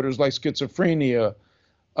disorders like schizophrenia,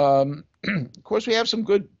 of course, we have some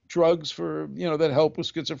good drugs for, that help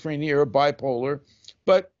with schizophrenia or bipolar.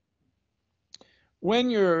 But when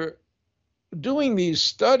you're doing these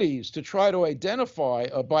studies to try to identify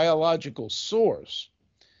a biological source,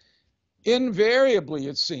 invariably,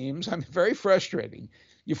 it seems, very frustrating.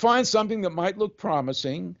 You find something that might look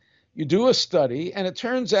promising, you do a study, and it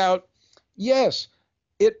turns out, yes,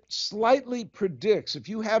 it slightly predicts, if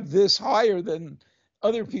you have this higher than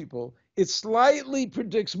other people, it slightly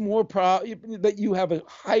predicts that you have a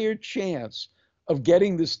higher chance of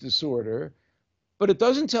getting this disorder, but it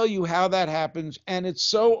doesn't tell you how that happens, and it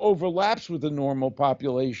so overlaps with the normal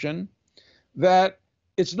population that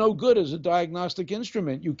it's no good as a diagnostic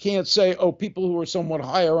instrument. You can't say, oh, people who are somewhat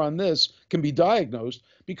higher on this can be diagnosed,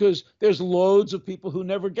 because there's loads of people who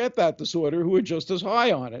never get that disorder who are just as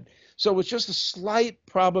high on it. So it's just a slight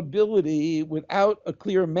probability without a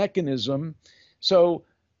clear mechanism. So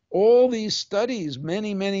all these studies,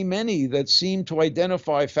 many, many, many that seem to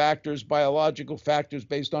identify factors, biological factors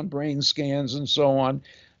based on brain scans and so on,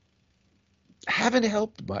 haven't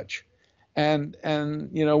helped much. And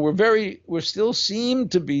we're still seem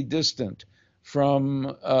to be distant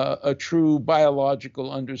from a true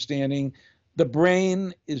biological understanding. The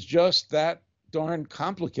brain is just that darn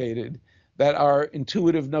complicated that our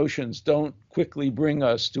intuitive notions don't quickly bring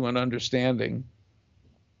us to an understanding.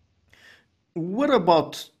 What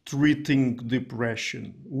about treating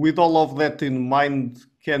depression? With all of that in mind,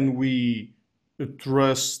 can we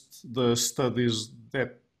trust the studies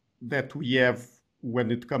that we have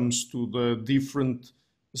when it comes to the different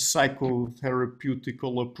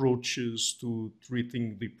psychotherapeutical approaches to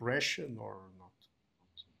treating depression or not?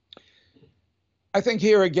 I think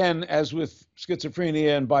here again, as with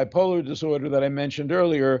schizophrenia and bipolar disorder that I mentioned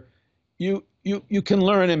earlier, you can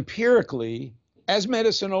learn empirically, as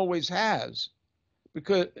medicine always has,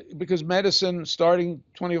 because medicine starting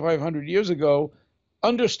 2,500 years ago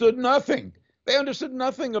understood nothing. They understood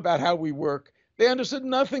nothing about how we work. They understood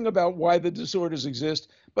nothing about why the disorders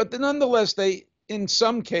exist. But nonetheless, they, in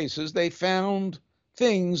some cases, they found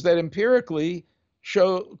things that empirically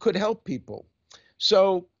show could help people.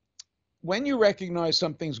 So when you recognize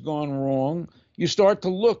something's gone wrong, you start to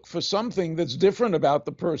look for something that's different about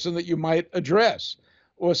the person that you might address,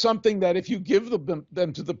 or something that if you give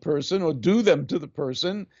them to the person or do them to the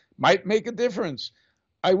person might make a difference.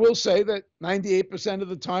 I will say that 98% of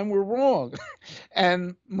the time we're wrong,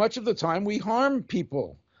 and much of the time we harm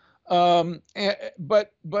people. But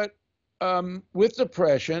with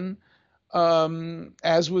depression,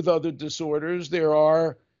 as with other disorders, there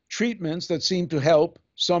are treatments that seem to help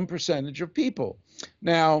some percentage of people.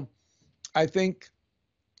 Now, I think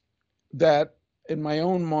that in my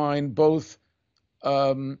own mind, both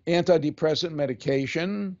antidepressant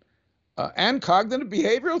medication and cognitive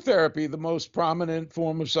behavioral therapy, the most prominent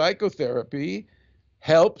form of psychotherapy,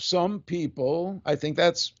 help some people. I think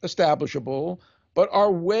that's establishable, but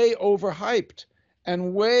are way overhyped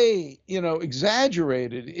and way,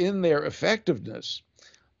 exaggerated in their effectiveness.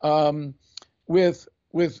 With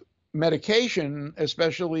medication,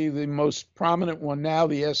 especially the most prominent one now,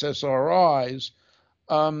 the SSRIs,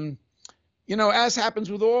 um, as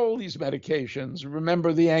happens with all these medications.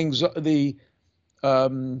 Remember the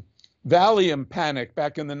Valium panic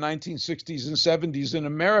back in the 1960s and 70s in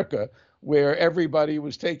America, where everybody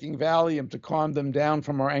was taking Valium to calm them down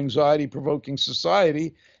from our anxiety-provoking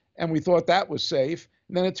society, and we thought that was safe.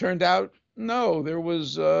 And then it turned out, no, there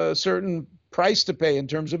was a certain price to pay in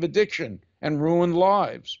terms of addiction and ruined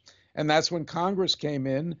lives. And that's when Congress came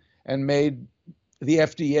in and made the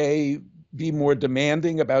FDA be more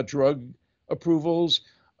demanding about drug approvals.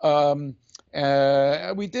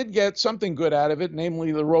 We did get something good out of it,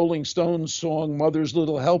 namely the Rolling Stones song "Mother's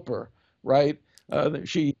Little Helper." Right?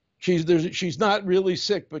 She's not really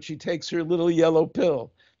sick, but she takes her little yellow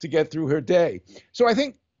pill to get through her day. So I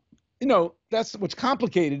think that's what's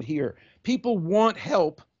complicated here. People want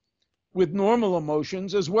help with normal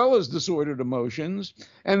emotions as well as disordered emotions,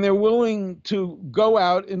 and they're willing to go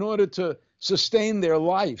out in order to sustain their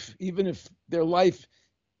life, even if their life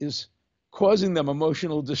is causing them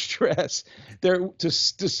emotional distress. They're to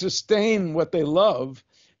sustain what they love.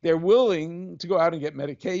 They're willing to go out and get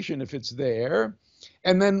medication if it's there.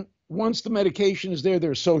 And then once the medication is there,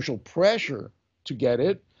 there's social pressure to get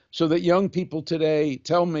it. So that young people today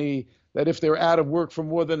tell me that if they're out of work for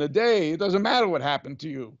more than a day, it doesn't matter what happened to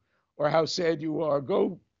you or how sad you are.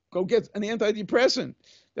 Go get an antidepressant.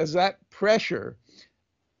 There's that pressure.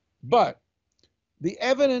 But the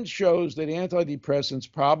evidence shows that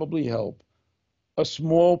antidepressants probably help a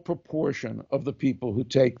small proportion of the people who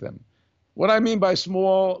take them. What I mean by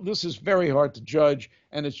small, this is very hard to judge,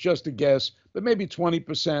 and it's just a guess, but maybe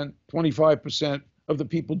 20%, 25% of the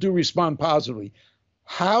people do respond positively.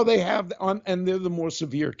 How they have, and they're the more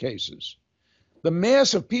severe cases. The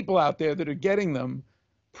mass of people out there that are getting them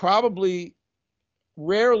probably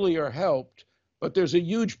rarely are helped, but there's a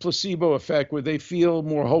huge placebo effect where they feel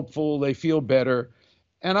more hopeful, they feel better.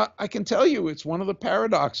 And I can tell you, it's one of the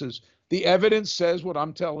paradoxes. The evidence says what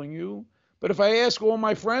I'm telling you, but if I ask all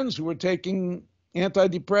my friends who are taking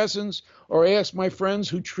antidepressants or ask my friends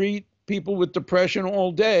who treat people with depression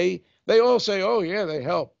all day, they all say, oh, yeah, they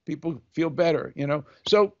help. People feel better,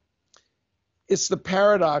 So it's the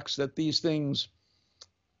paradox that these things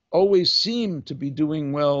always seem to be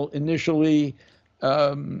doing well initially.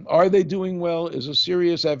 Are they doing well is a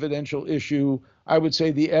serious evidential issue. I would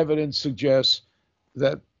say the evidence suggests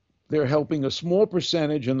that they're helping a small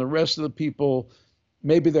percentage, and the rest of the people,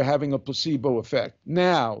 maybe they're having a placebo effect.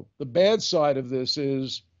 Now, the bad side of this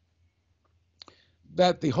is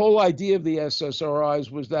that the whole idea of the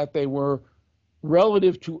SSRIs was that they were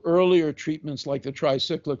relative to earlier treatments like the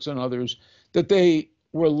tricyclics and others, that they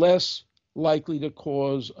were less likely to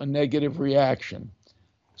cause a negative reaction,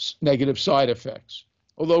 negative side effects.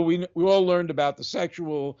 Although we all learned about the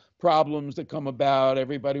sexual problems that come about,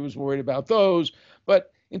 everybody was worried about those.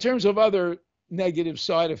 But in terms of other negative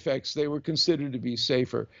side effects, they were considered to be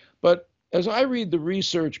safer. But as I read the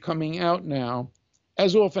research coming out now,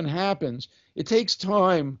 as often happens, it takes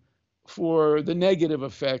time for the negative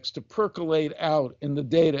effects to percolate out in the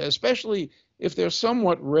data, especially if they're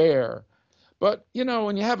somewhat rare. But,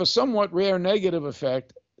 when you have a somewhat rare negative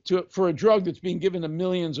effect for a drug that's being given to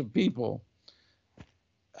millions of people,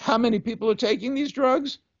 how many people are taking these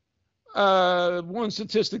drugs? One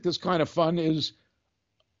statistic that's kind of fun is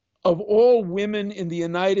of all women in the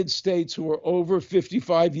United States who are over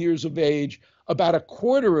 55 years of age, about a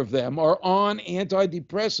quarter of them are on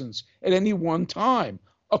antidepressants at any one time.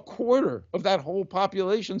 A quarter of that whole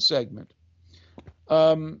population segment.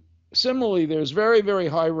 Similarly, there's very, very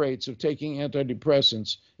high rates of taking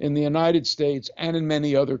antidepressants in the United States and in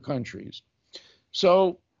many other countries.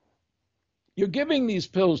 So you're giving these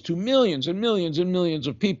pills to millions and millions and millions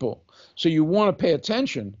of people. So you want to pay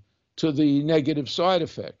attention to the negative side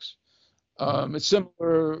effects. It's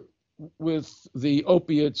similar with the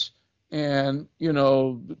opiates and,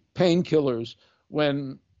 painkillers.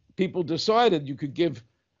 When people decided you could give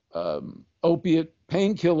opiate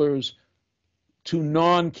painkillers to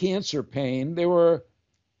non-cancer pain, there were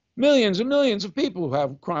millions and millions of people who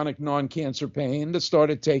have chronic non-cancer pain that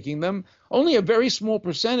started taking them. Only a very small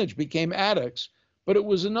percentage became addicts, but it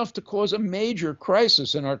was enough to cause a major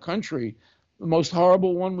crisis in our country, the most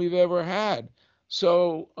horrible one we've ever had.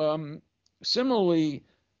 So similarly,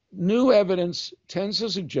 new evidence tends to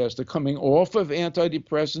suggest that coming off of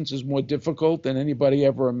antidepressants is more difficult than anybody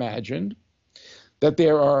ever imagined, that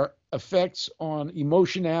there are effects on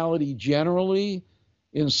emotionality generally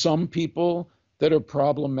in some people that are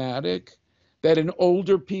problematic, that in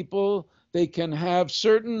older people, they can have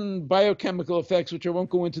certain biochemical effects, which I won't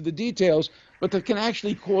go into the details, but that can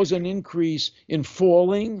actually cause an increase in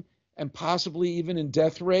falling and possibly even in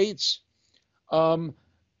death rates,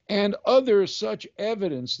 and other such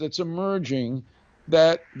evidence that's emerging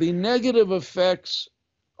that the negative effects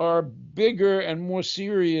are bigger and more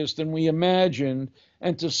serious than we imagined,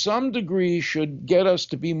 and to some degree should get us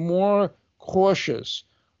to be more cautious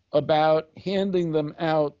about handing them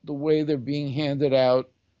out the way they're being handed out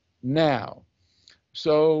now.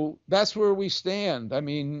 So that's where we stand. I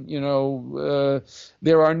mean,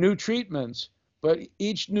 there are new treatments, but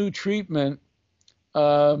each new treatment,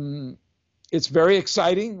 it's very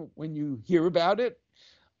exciting when you hear about it.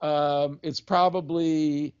 It's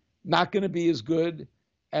probably not going to be as good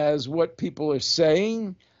as what people are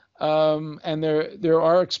saying. And there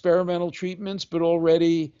are experimental treatments, but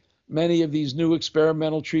already many of these new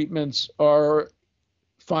experimental treatments are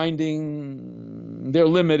finding they're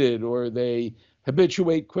limited, or they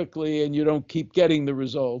habituate quickly and you don't keep getting the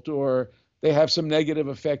result, or they have some negative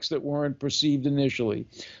effects that weren't perceived initially.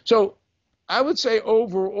 So I would say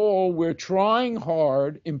overall, we're trying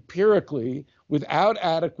hard empirically without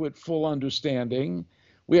adequate full understanding.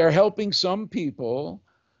 We are helping some people.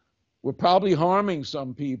 We're probably harming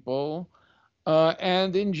some people.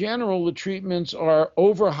 And in general, the treatments are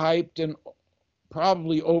overhyped and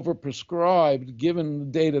probably overprescribed given the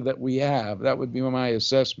data that we have. That would be my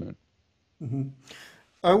assessment. Mm-hmm.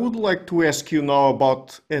 I would like to ask you now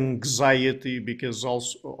about anxiety, because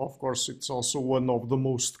also, of course, it's also one of the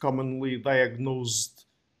most commonly diagnosed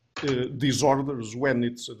disorders, when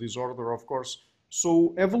it's a disorder, of course.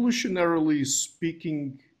 So, evolutionarily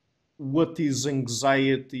speaking, what is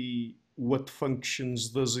anxiety? What functions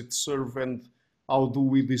does it serve, and how do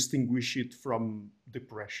we distinguish it from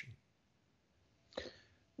depression?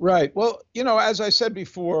 Right. Well, as I said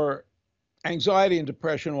before, anxiety and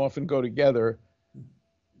depression often go together,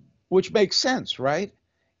 which makes sense, right?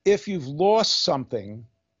 If you've lost something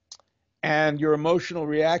and your emotional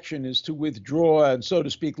reaction is to withdraw and, so to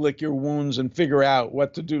speak, lick your wounds and figure out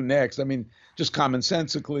what to do next. I mean, just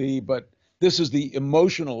commonsensically, but this is the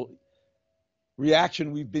emotional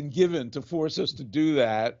reaction we've been given to force us to do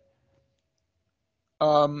that.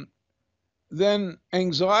 Then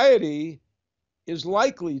anxiety is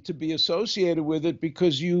likely to be associated with it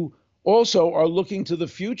because you also are looking to the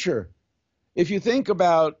future. If you think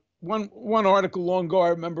about one article long ago, I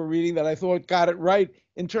remember reading that I thought got it right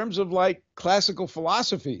in terms of like classical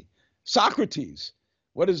philosophy. Socrates,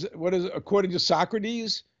 what is according to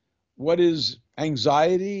Socrates, what is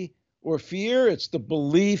anxiety or fear? It's the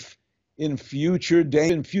belief in future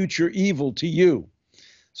danger and future evil to you.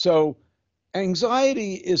 So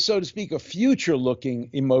anxiety is, so to speak, a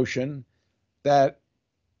future-looking emotion that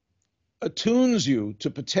attunes you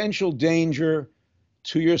to potential danger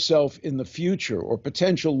to yourself in the future, or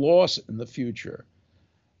potential loss in the future,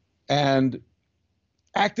 and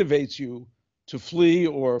activates you to flee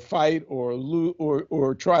or fight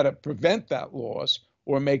or try to prevent that loss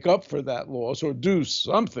or make up for that loss or do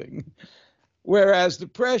something. Whereas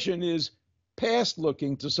depression is past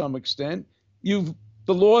looking to some extent. the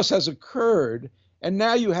loss has occurred, and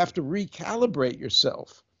now you have to recalibrate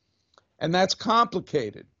yourself. And that's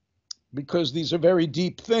complicated because these are very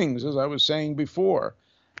deep things, as I was saying before.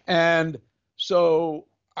 And so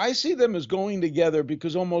I see them as going together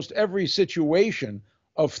because almost every situation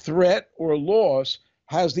of threat or loss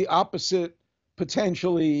has the opposite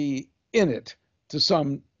potentially in it to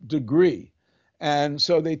some degree. And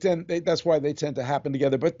so that's why they tend to happen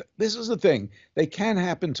together. But this is the thing, they can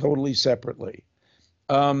happen totally separately.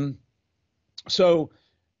 Um, so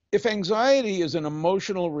if anxiety is an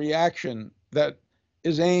emotional reaction that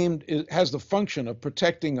has the function of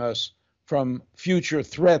protecting us from future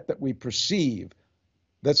threat that we perceive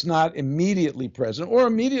that's not immediately present or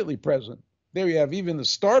immediately present, there you have even the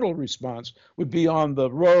startle response would be on the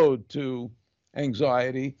road to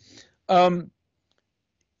anxiety. Then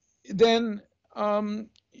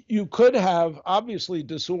you could have obviously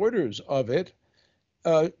disorders of it.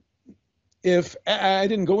 If I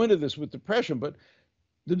didn't go into this with depression, but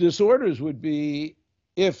the disorders would be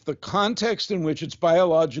if the context in which it's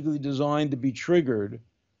biologically designed to be triggered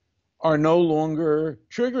are no longer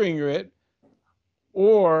triggering it,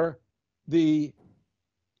 or the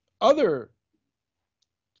other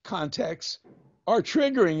contexts are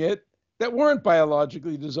triggering it that weren't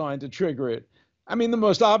biologically designed to trigger it. I mean, the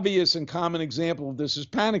most obvious and common example of this is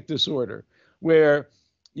panic disorder, where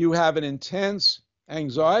you have an intense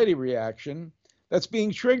anxiety reaction that's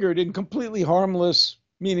being triggered in completely harmless,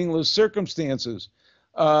 meaningless circumstances.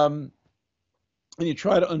 And you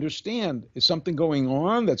try to understand, is something going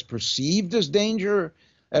on that's perceived as danger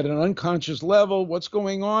at an unconscious level? What's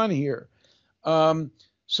going on here?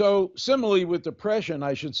 So similarly with depression,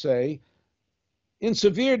 I should say, in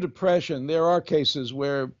severe depression, there are cases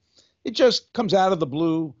where it just comes out of the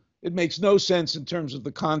blue. It makes no sense in terms of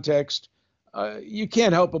the context. You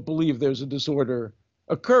can't help but believe there's a disorder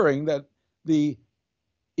occurring, that the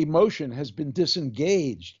emotion has been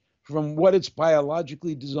disengaged from what it's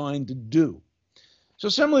biologically designed to do. So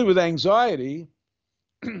similarly with anxiety,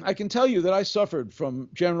 I can tell you that I suffered from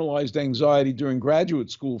generalized anxiety during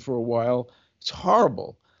graduate school for a while. It's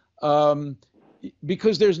horrible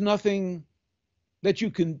because there's nothing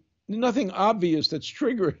nothing obvious that's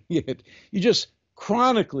triggering it. You just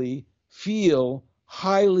chronically feel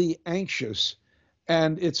highly anxious,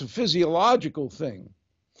 and it's a physiological thing.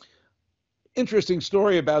 Interesting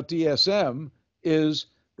story about DSM is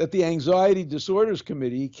that the Anxiety Disorders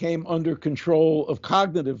Committee came under control of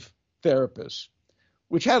cognitive therapists,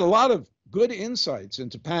 which had a lot of good insights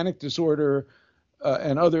into panic disorder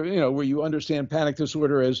and other, where you understand panic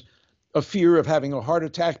disorder as a fear of having a heart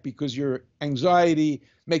attack because your anxiety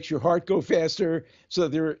makes your heart go faster.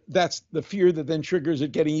 So that's the fear that then triggers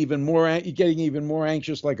it getting even more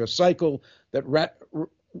anxious, like a cycle that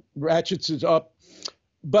ratchets it up.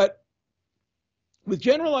 But with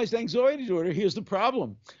generalized anxiety disorder, here's the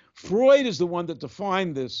problem. Freud is the one that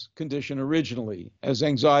defined this condition originally as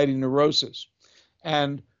anxiety neurosis.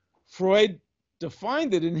 And Freud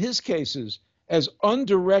defined it in his cases as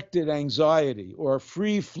undirected anxiety or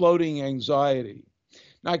free-floating anxiety.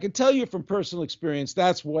 Now, I can tell you from personal experience,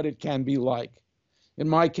 that's what it can be like. In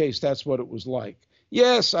my case, that's what it was like.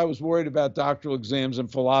 Yes, I was worried about doctoral exams and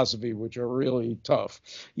philosophy, which are really tough.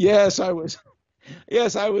 Yes, I was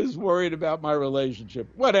worried about my relationship,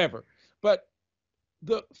 whatever. But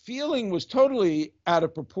the feeling was totally out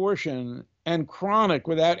of proportion and chronic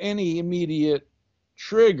without any immediate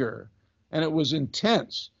trigger, and it was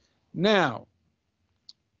intense. Now,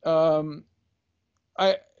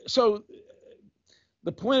 so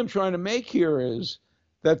the point I'm trying to make here is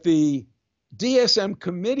that the DSM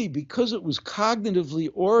committee, because it was cognitively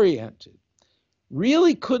oriented,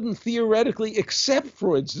 really couldn't theoretically accept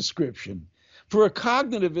Freud's description. For a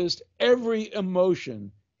cognitivist, every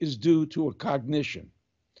emotion is due to a cognition.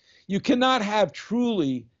 You cannot have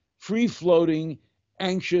truly free-floating,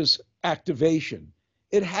 anxious activation.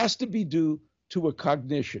 It has to be due to a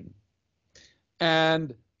cognition.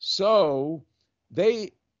 And so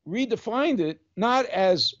they redefined it not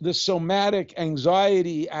as the somatic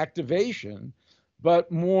anxiety activation,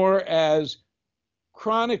 but more as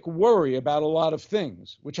chronic worry about a lot of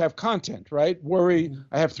things, which have content, right? Worry,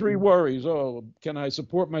 I have 3 worries. Oh, can I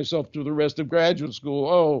support myself through the rest of graduate school?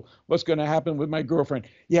 Oh, what's going to happen with my girlfriend?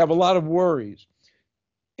 You have a lot of worries.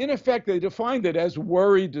 In effect, they defined it as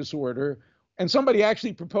worry disorder, and somebody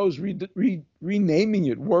actually proposed renaming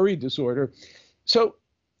it worry disorder. So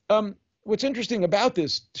what's interesting about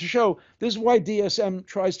this, to show, this is why DSM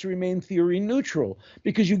tries to remain theory neutral,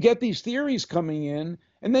 because you get these theories coming in,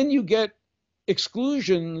 and then you get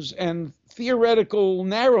exclusions and theoretical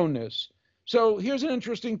narrowness. So here's an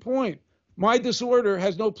interesting point. My disorder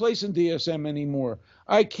has no place in DSM anymore.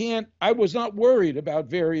 I was not worried about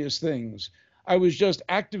various things. I was just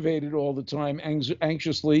activated all the time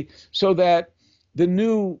anxiously, so that the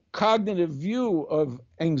new cognitive view of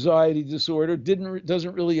anxiety disorder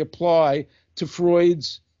doesn't really apply to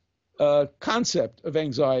Freud's concept of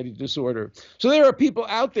anxiety disorder. So there are people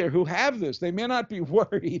out there who have this. They may not be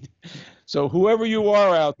worried. So whoever you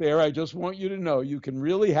are out there, I just want you to know you can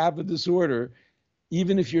really have a disorder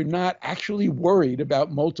even if you're not actually worried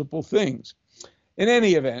about multiple things. In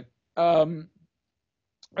any event, I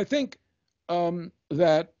think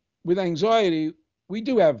that with anxiety, we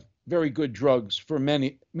do have very good drugs for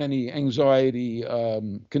many anxiety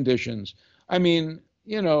conditions. I mean,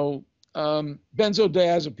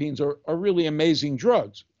 benzodiazepines are really amazing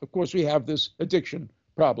drugs. Of course, we have this addiction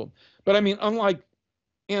problem. But I mean, unlike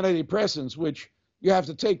antidepressants, which you have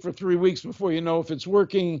to take for 3 weeks before you know if it's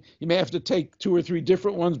working, you may have to take 2 or 3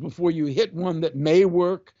 different ones before you hit one that may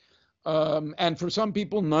work. And for some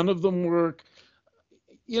people, none of them work.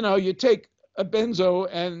 You take a benzo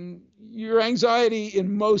and your anxiety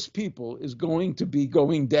in most people is going to be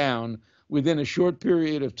going down within a short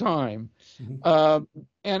period of time. So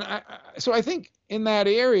I think in that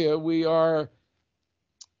area, we are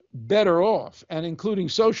better off, and including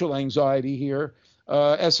social anxiety here.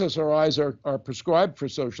 SSRIs are prescribed for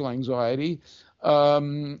social anxiety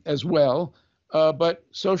as well. But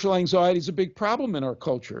social anxiety is a big problem in our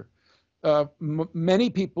culture. Many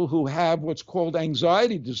people who have what's called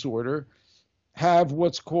anxiety disorder have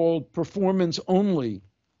what's called performance-only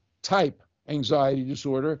type anxiety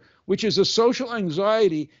disorder, which is a social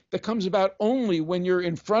anxiety that comes about only when you're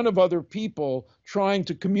in front of other people trying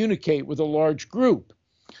to communicate with a large group.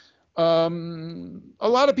 A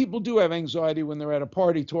lot of people do have anxiety when they're at a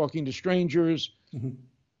party talking to strangers.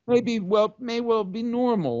 May well be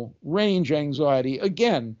normal range anxiety.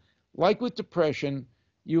 Again, like with depression,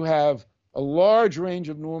 you have a large range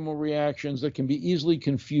of normal reactions that can be easily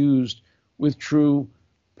confused with true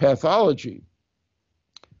pathology.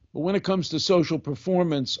 But when it comes to social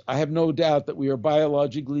performance, I have no doubt that we are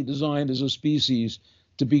biologically designed as a species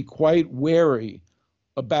to be quite wary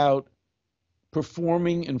about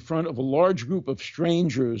performing in front of a large group of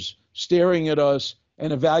strangers staring at us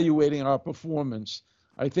and evaluating our performance.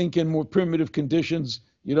 I think in more primitive conditions,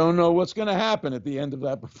 you don't know what's going to happen at the end of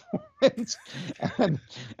that performance.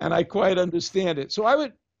 and I quite understand it. So I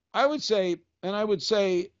would say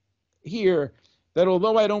here that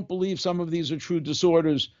although I don't believe some of these are true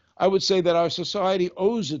disorders, I would say that our society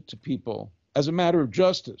owes it to people as a matter of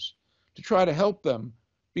justice to try to help them,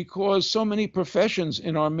 because so many professions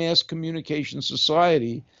in our mass communication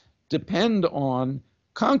society depend on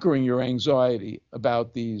conquering your anxiety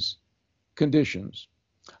about these conditions.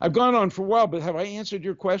 I've gone on for a while, but have I answered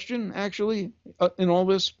your question, actually, in all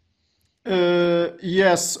this?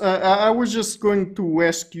 Yes, I was just going to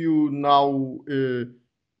ask you now.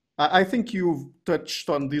 I think you've touched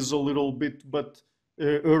on this a little bit, but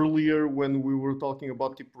earlier when we were talking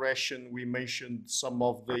about depression, we mentioned some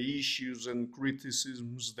of the issues and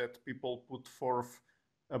criticisms that people put forth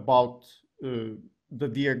about the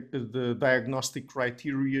diagnostic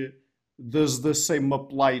criteria. Does the same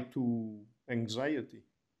apply to anxiety?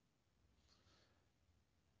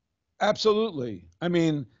 Absolutely. I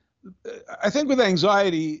mean, I think with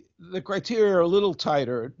anxiety, the criteria are a little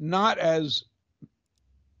tighter, not as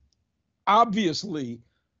obviously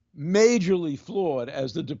majorly flawed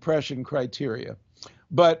as the depression criteria.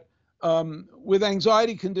 But with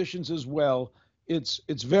anxiety conditions as well, it's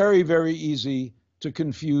very, very easy to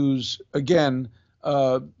confuse, again,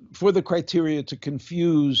 for the criteria to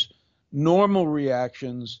confuse normal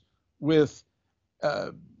reactions with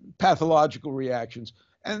pathological reactions.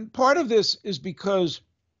 And part of this is because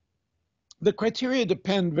the criteria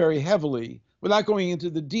depend very heavily, without going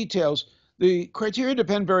into the details, the criteria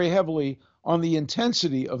depend very heavily on the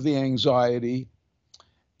intensity of the anxiety.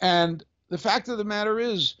 And the fact of the matter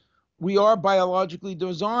is, we are biologically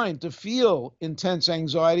designed to feel intense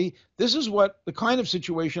anxiety. This is what the kind of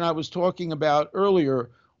situation I was talking about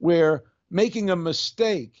earlier, where making a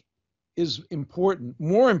mistake is important,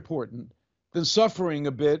 more important than suffering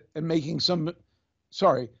a bit and making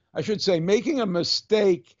a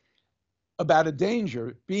mistake about a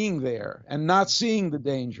danger, being there and not seeing the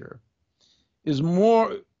danger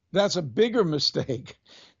that's a bigger mistake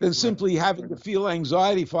than simply having to feel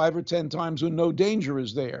anxiety 5 or 10 times when no danger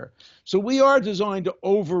is there. So we are designed to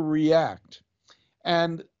overreact.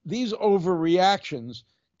 And these overreactions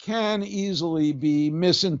can easily be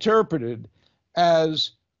misinterpreted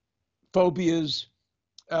as phobias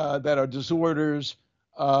that are disorders,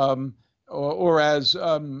 or as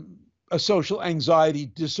a social anxiety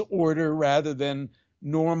disorder rather than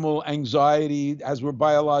normal anxiety as we're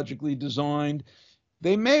biologically designed,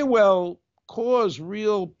 they may well cause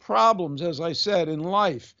real problems, as I said, in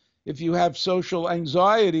life. If you have social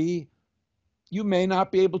anxiety, you may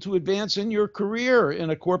not be able to advance in your career in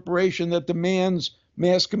a corporation that demands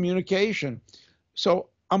mass communication. So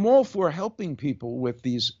I'm all for helping people with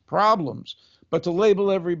these problems, but to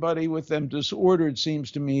label everybody with them disordered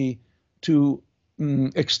seems to me to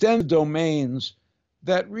extend domains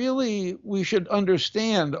that really we should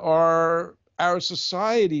understand are our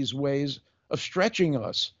society's ways of stretching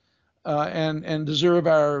us, and deserve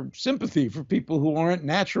our sympathy for people who aren't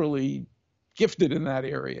naturally gifted in that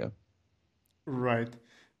area. Right.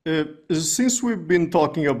 Since we've been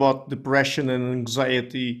talking about depression and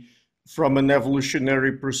anxiety from an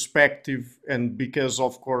evolutionary perspective, and because,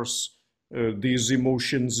 of course, these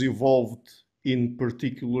emotions evolved in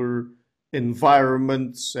particular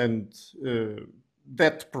environments, and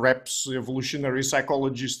that perhaps evolutionary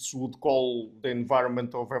psychologists would call the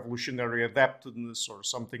environment of evolutionary adaptedness or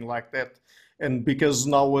something like that. And because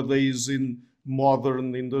nowadays in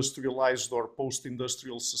modern industrialized or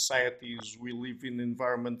post-industrial societies we live in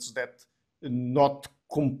environments that not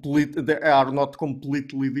they are not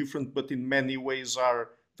completely different, but in many ways are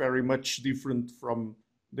very much different from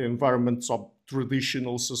the environments of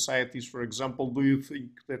traditional societies, for example. Do you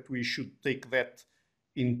think that we should take that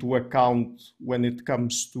into account when it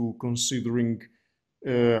comes to considering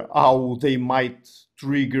how they might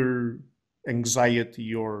trigger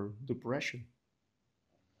anxiety or depression?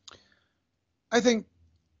 I think,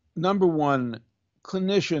 number one,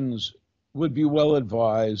 clinicians would be well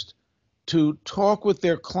advised to talk with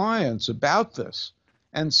their clients about this.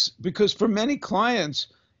 And because for many clients,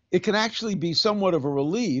 it can actually be somewhat of a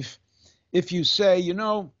relief if you say,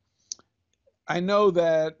 I know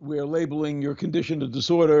that we're labeling your condition a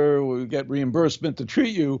disorder, we get reimbursement to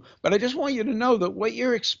treat you, but I just want you to know that what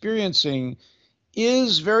you're experiencing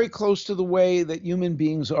is very close to the way that human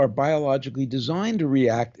beings are biologically designed to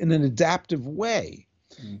react in an adaptive way.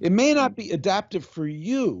 Mm-hmm. It may not be adaptive for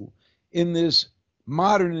you in this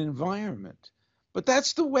modern environment, but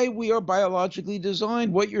that's the way we are biologically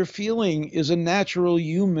designed. What you're feeling is a natural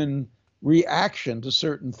human reaction to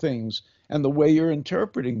certain things and the way you're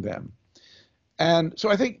interpreting them. And so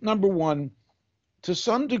I think, number one, to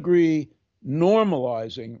some degree,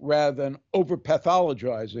 normalizing rather than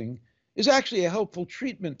over-pathologizing is actually a helpful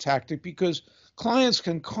treatment tactic, because clients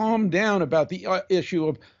can calm down about the issue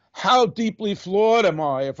of how deeply flawed am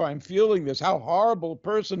I if I'm feeling this? How horrible a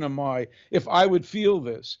person am I if I would feel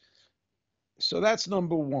this? So that's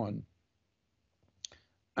number one.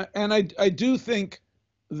 And I do think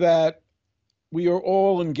that we are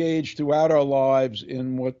all engaged throughout our lives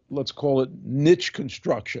in what, let's call it, niche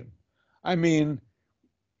construction. I mean,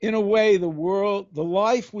 in a way, the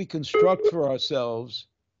life we construct for ourselves,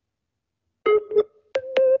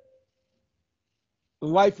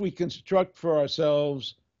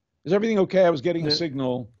 is everything okay? I was getting a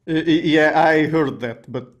signal. Yeah, I heard that,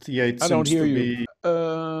 but yeah, it I don't seems hear to you. be.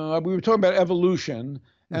 We were talking about evolution,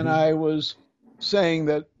 and I was saying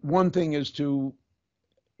that one thing is to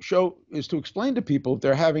explain to people if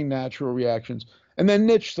they're having natural reactions, and then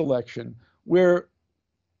niche selection, where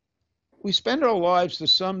we spend our lives to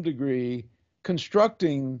some degree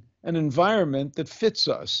constructing an environment that fits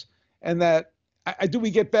us, and that do we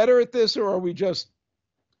get better at this, or are we just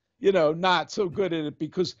not so good at it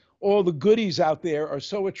because all the goodies out there are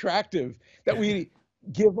so attractive that we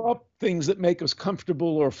give up things that make us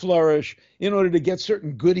comfortable or flourish in order to get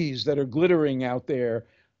certain goodies that are glittering out there?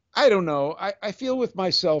 I don't know. I feel with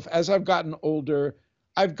myself, as I've gotten older,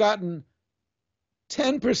 I've gotten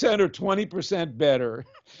 10% or 20% better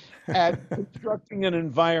at constructing an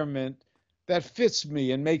environment that fits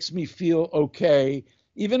me and makes me feel okay,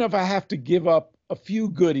 even if I have to give up a few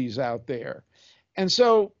goodies out there. And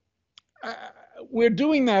so we're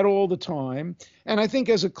doing that all the time. And I think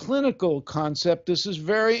as a clinical concept, this is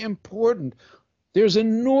very important. There's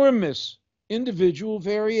enormous individual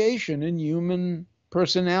variation in human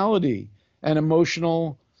personality and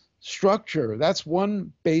emotional structure. That's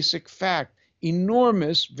one basic fact.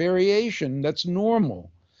 Enormous variation. That's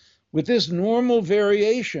normal. With this normal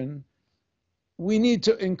variation, we need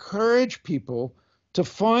to encourage people to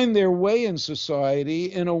find their way in society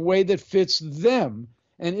in a way that fits them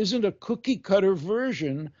and isn't a cookie cutter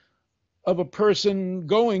version of a person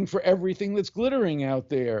going for everything that's glittering out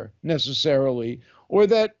there necessarily, or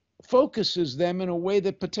that focuses them in a way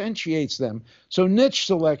that potentiates them. So niche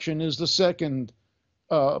selection is the second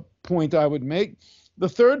point I would make. The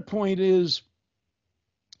third point is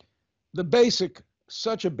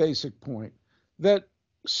such a basic point, that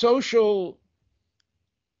social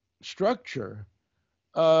structure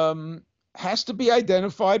has to be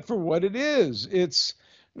identified for what it is. It's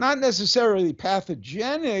not necessarily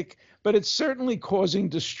pathogenic, but it's certainly causing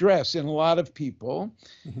distress in a lot of people.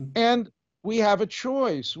 Mhm. And we have a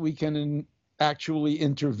choice. We can actually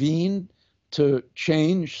intervene to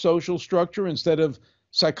change social structure instead of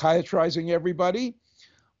psychiatrizing everybody,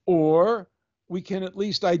 or we can at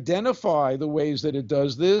least identify the ways that it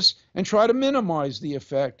does this and try to minimize the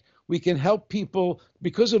effect. We can help people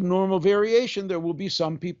because of normal variation. There will be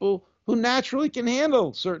some people who naturally can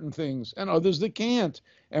handle certain things and others that can't.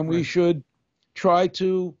 And we Right. should try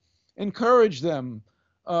to encourage them.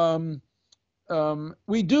 Um,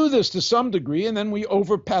 we do this to some degree, and then we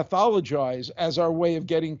over pathologize as our way of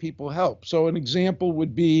getting people help. So, an example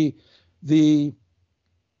would be the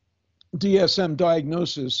DSM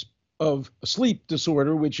diagnosis of a sleep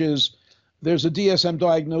disorder, which is there's a DSM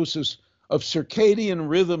diagnosis of circadian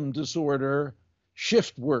rhythm disorder,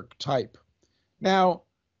 shift work type. Now,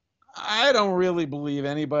 I don't really believe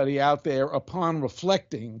anybody out there, upon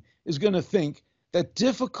reflecting, is going to think that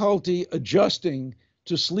difficulty adjusting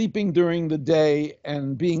to sleeping during the day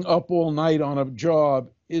and being up all night on a job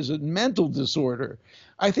is a mental disorder.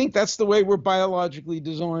 I think that's the way we're biologically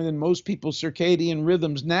designed, and most people's circadian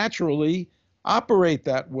rhythms naturally operate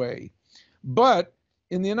that way. But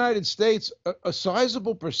in the United States, a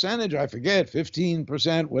sizable percentage, I forget,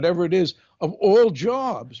 15%, whatever it is, of all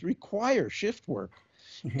jobs require shift work.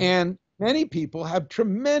 Mhm. And many people have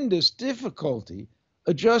tremendous difficulty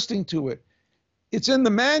adjusting to it. It's in the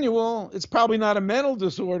manual. It's probably not a mental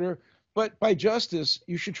disorder, but by justice,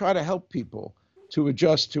 you should try to help people to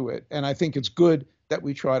adjust to it. And I think it's good that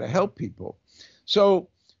we try to help people. So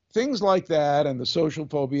things like that and the social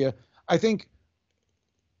phobia, I think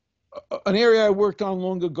an area I worked on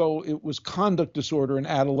long ago, it was conduct disorder in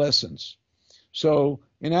adolescence. So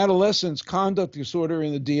in adolescence, conduct disorder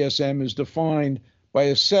in the DSM is defined by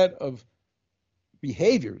a set of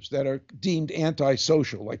behaviors that are deemed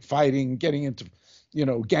antisocial, like fighting, getting into,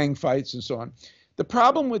 gang fights and so on. The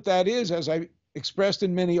problem with that is, as I expressed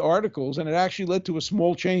in many articles, and it actually led to a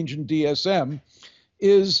small change in DSM,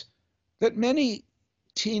 is that many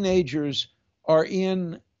teenagers are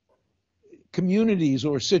in communities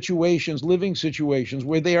or situations, living situations,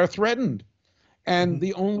 where they are threatened. And Mhm.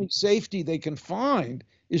 the only safety they can find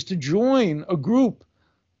is to join a group,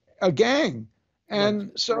 a gang. Right.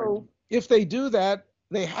 And so if they do that,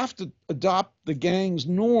 they have to adopt the gang's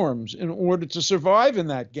norms in order to survive in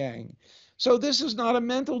that gang. So this is not a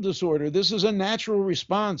mental disorder. This is a natural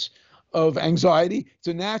response of anxiety. It's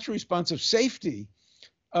a natural response of safety.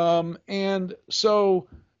 And so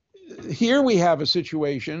here we have a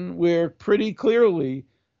situation where pretty clearly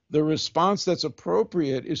the response that's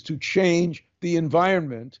appropriate is to change the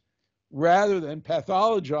environment rather than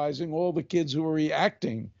pathologizing all the kids who are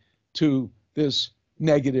reacting to this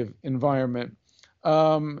negative environment.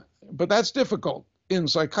 But that's difficult in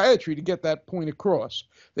psychiatry to get that point across.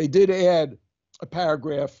 They did add a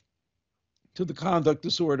paragraph to the conduct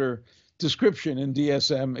disorder description in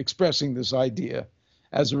DSM expressing this idea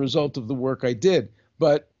as a result of the work I did.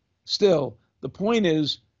 But still, the point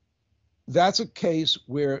is that's a case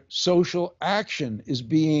where social action is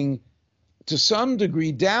being, to some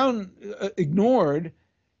degree, ignored,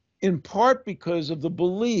 in part because of the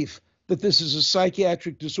belief that this is a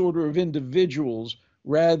psychiatric disorder of individuals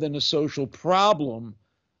rather than a social problem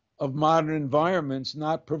of modern environments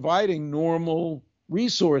not providing normal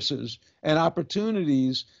resources and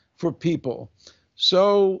opportunities for people.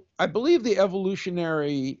 So I believe the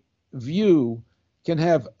evolutionary view can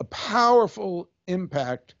have a powerful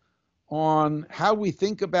impact on how we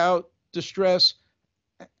think about distress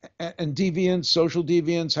and deviance, social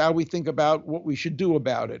deviance, how we think about what we should do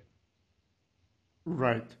about it.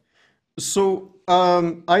 Right. So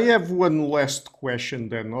I have one last question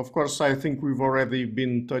then. Of course, I think we've already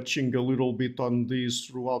been touching a little bit on this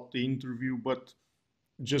throughout the interview, but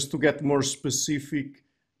just to get more specific,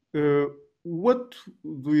 uh, what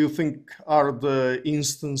do you think are the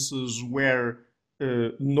instances where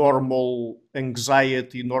normal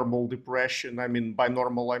anxiety, normal depression, I mean, by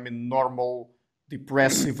normal, I mean normal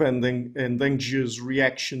depressive and anxious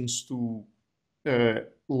reactions to uh,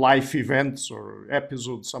 life events or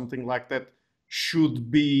episodes, something like that,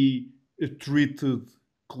 should be treated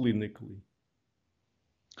clinically?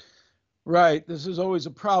 Right. This is always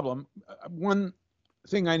a problem. One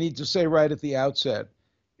thing I need to say right at the outset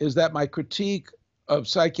is that my critique of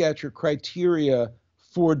psychiatric criteria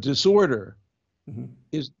for disorder Mhm.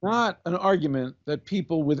 is not an argument that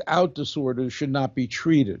people without disorders should not be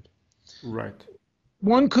treated. Right.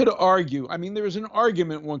 one could argue, I mean, there is an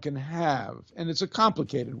argument one can have, and it's a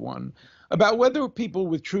complicated one, about whether people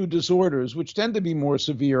with true disorders, which tend to be more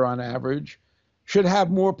severe on average, should have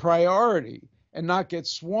more priority and not get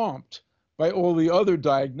swamped by all the other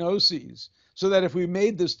diagnoses. So that if we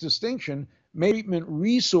made this distinction, treatment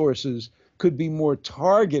resources could be more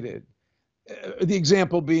targeted. The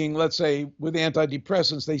example being, let's say, with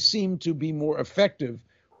antidepressants, they seem to be more effective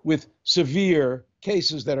with severe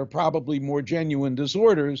cases that are probably more genuine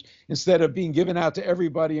disorders instead of being given out to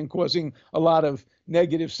everybody and causing a lot of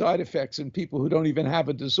negative side effects in people who don't even have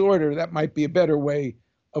a disorder. That might be a better way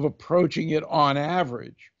of approaching it on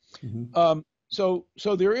average. So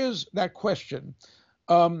there is that question.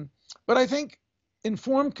 But I think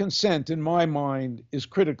informed consent, in my mind, is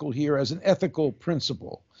critical here as an ethical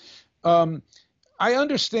principle. I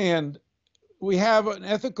understand we have an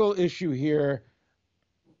ethical issue here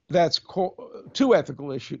that's two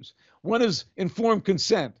ethical issues. One is informed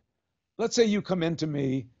consent. Let's say you come into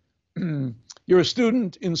me, you're a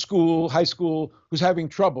student in school, high school, who's having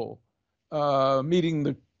trouble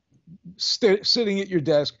sitting at your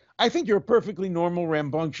desk. I think you're a perfectly normal,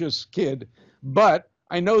 rambunctious kid, but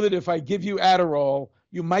I know that if I give you Adderall,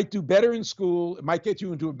 you might do better in school. It might get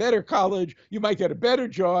you into a better college. You might get a better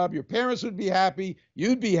job. Your parents would be happy.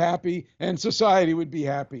 You'd be happy, and society would be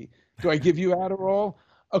happy. Do I give you Adderall?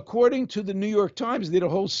 According to the New York Times, they did a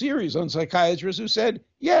whole series on psychiatrists who said,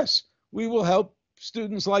 yes, we will help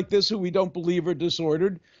students like this who we don't believe are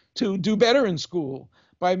disordered to do better in school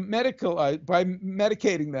by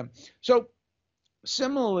medicating them. So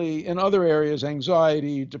similarly, in other areas,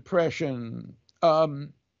 anxiety, depression,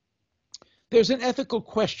 there's an ethical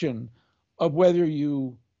question of whether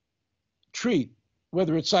you treat,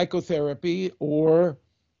 whether it's psychotherapy or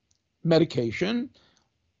medication.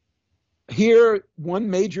 Here, one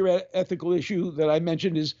major ethical issue that I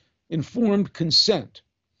mentioned is informed consent.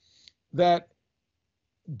 That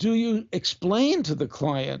do you explain to the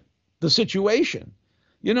client the situation?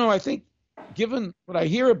 You know, I think given what I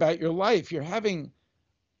hear about your life, you're having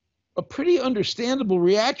a pretty understandable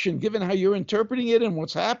reaction given how you're interpreting it and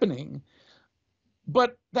what's happening.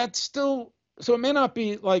 But that's still, so it may not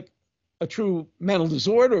be like a true mental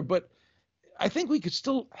disorder, but I think we could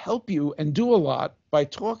still help you and do a lot by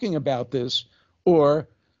talking about this, or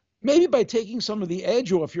maybe by taking some of the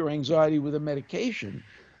edge off your anxiety with a medication.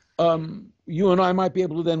 You and I might be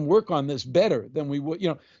able to then work on this better than we would, you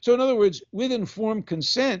know. So in other words, with informed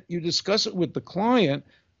consent, you discuss it with the client,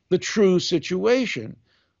 the true situation.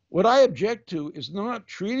 What I object to is not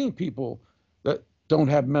treating people that don't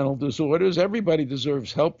have mental disorders. Everybody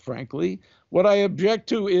deserves help, frankly. What I object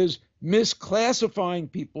to is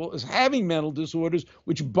misclassifying people as having mental disorders,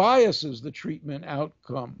 which biases the treatment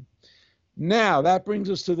outcome. Now, that brings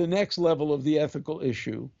us to the next level of the ethical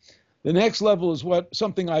issue. The next level is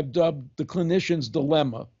something I've dubbed the clinician's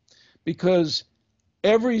dilemma, because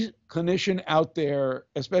every clinician out there,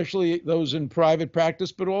 especially those in private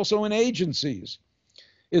practice, but also in agencies,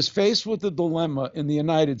 is faced with the dilemma in the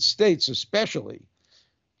United States, especially,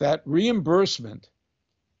 that reimbursement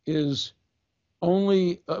is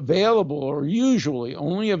only available, or usually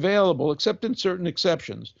only available, except in certain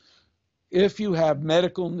exceptions, if you have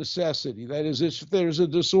medical necessity. That is, if there's a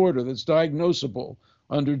disorder that's diagnosable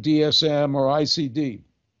under DSM or ICD.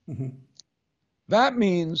 Mm-hmm. That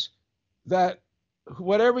means that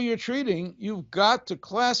whatever you're treating, you've got to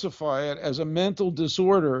classify it as a mental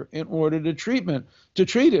disorder in order to treat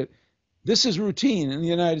it. This is routine in the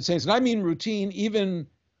United States. And I mean routine even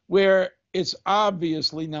where it's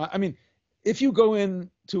obviously not. I mean, if you go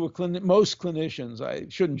into a clinic, most clinicians, I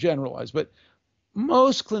shouldn't generalize, but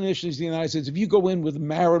most clinicians in the United States, if you go in with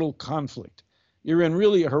marital conflict, you're in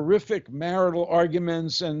really horrific marital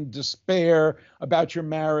arguments and despair about your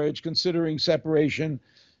marriage, considering separation,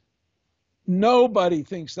 nobody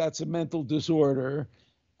thinks that's a mental disorder.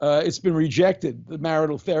 It's been rejected. The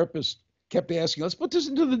marital therapist kept asking, let's put this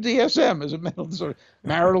into the DSM as a mental disorder.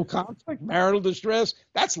 Marital conflict, marital distress,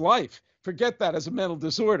 that's life. Forget that as a mental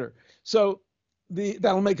disorder. So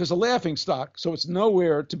that'll make us a laughing stock. So it's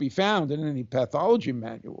nowhere to be found in any pathology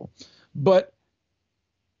manual. But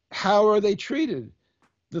how are they treated?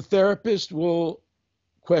 The therapist will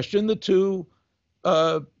question the two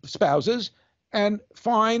spouses and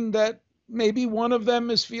find that maybe one of them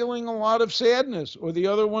is feeling a lot of sadness or the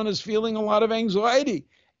other one is feeling a lot of anxiety,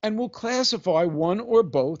 and will classify one or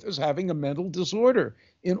both as having a mental disorder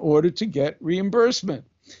in order to get reimbursement.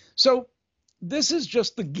 So this is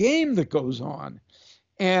just the game that goes on.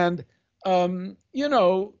 And, you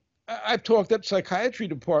know, I've talked at psychiatry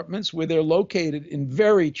departments where they're located in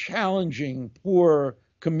very challenging, poor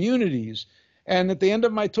communities. And at the end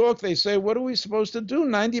of my talk, they say, what are we supposed to do?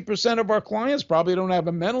 90% of our clients probably don't have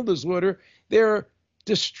a mental disorder. They're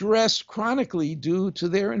distressed chronically due to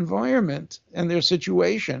their environment and their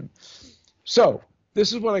situation. So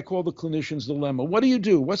this is what I call the clinician's dilemma. What do you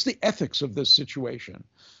do? What's the ethics of this situation?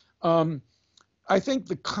 I think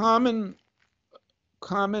the common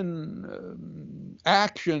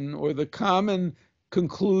action or the common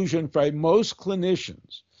conclusion by most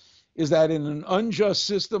clinicians is that in an unjust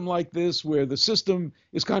system like this, where the system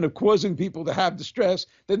is kind of causing people to have distress,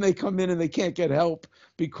 then they come in and they can't get help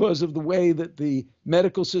because of the way that the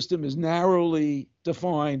medical system is narrowly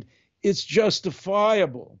defined, it's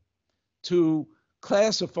justifiable to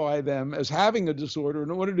classify them as having a disorder in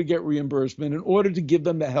order to get reimbursement, in order to give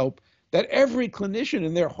them the help that every clinician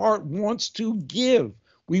in their heart wants to give.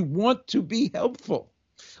 We want to be helpful.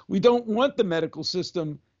 We don't want the medical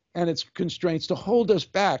system and its constraints to hold us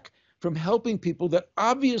back from helping people that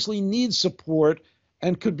obviously need support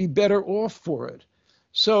and could be better off for it.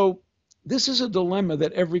 So this is a dilemma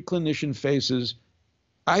that every clinician faces,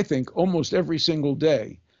 I think, almost every single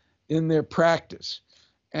day in their practice.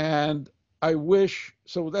 And I wish,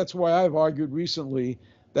 so that's why I've argued recently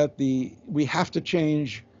that we have to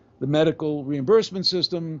change the medical reimbursement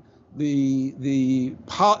system.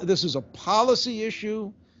 This is a policy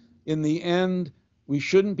issue. In the end, we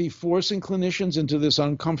shouldn't be forcing clinicians into this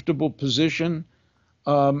uncomfortable position.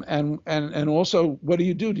 And also, what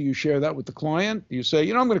do? Do you share that with the client? You say,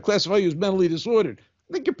 I'm going to classify you as mentally disordered.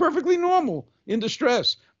 I think you're perfectly normal in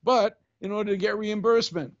distress, but in order to get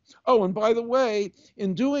reimbursement. Oh, and by the way,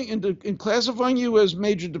 in classifying you as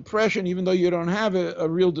major depression, even though you don't have a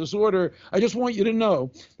real disorder, I just want you to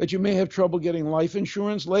know that you may have trouble getting life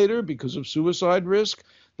insurance later because of suicide risk,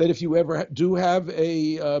 that if you ever do have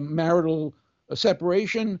a marital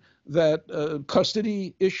separation, that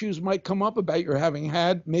custody issues might come up about your having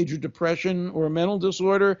had major depression or a mental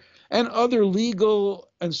disorder, and other legal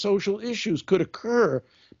and social issues could occur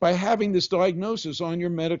by having this diagnosis on your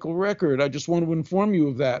medical record. I just want to inform you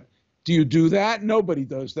of that. Do you do that? Nobody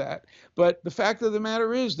does that. But the fact of the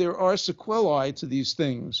matter is there are sequelae to these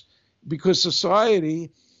things because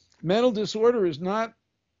society, mental disorder is not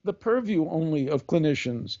the purview only of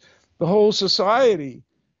clinicians. The whole society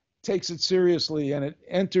takes it seriously and it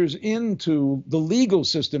enters into the legal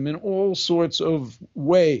system in all sorts of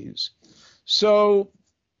ways. So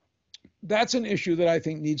that's an issue that I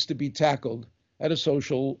think needs to be tackled at a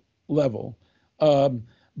social level.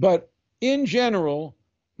 But in general,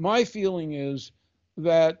 my feeling is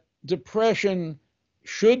that depression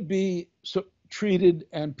should be treated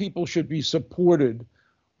and people should be supported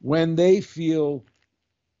when they feel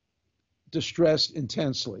distressed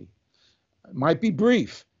intensely. It might be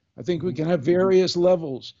brief. I think we can have various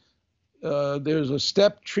levels. There's a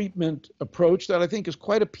step treatment approach that I think is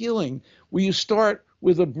quite appealing, where you start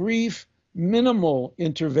with a brief, minimal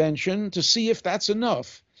intervention to see if that's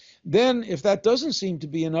enough. Then, if that doesn't seem to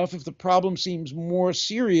be enough, if the problem seems more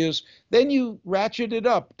serious, then you ratchet it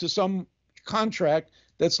up to some contract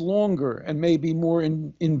that's longer and maybe more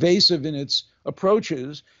invasive in its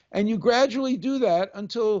approaches. And you gradually do that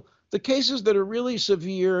until the cases that are really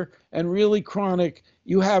severe and really chronic,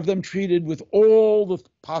 you have them treated with all the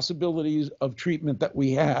possibilities of treatment that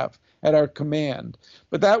we have at our command.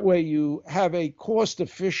 But that way you have a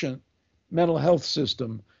cost-efficient mental health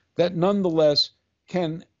system that nonetheless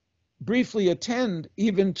can briefly attend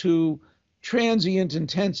even to transient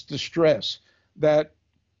intense distress, that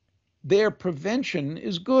their prevention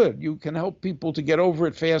is good. You can help people to get over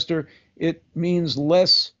it faster. It means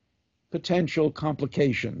less potential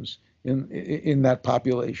complications in that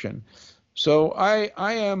population. So I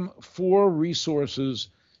am for resources.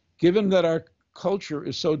 Given that our culture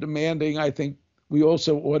is so demanding, I think we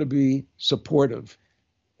also ought to be supportive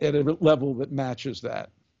at a level that matches that.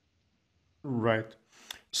 Right.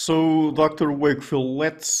 So, Dr. Wakefield,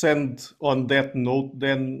 let's end on that note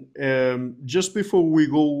then. Just before we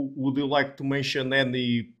go, would you like to mention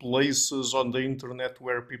any places on the internet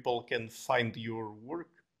where people can find your work?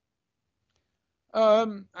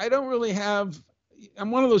 I don't really have,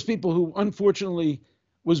 I'm one of those people who unfortunately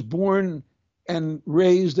was born and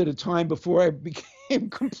raised at a time before I became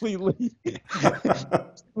completely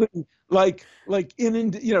like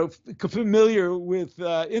familiar with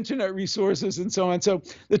internet resources and so on. So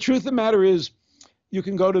the truth of the matter is, you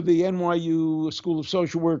can go to the NYU School of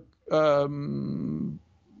Social Work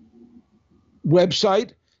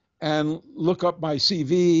website and look up my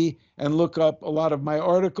CV and look up a lot of my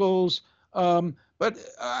articles. But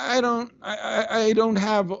I don't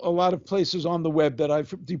have a lot of places on the web that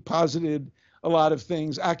I've deposited a lot of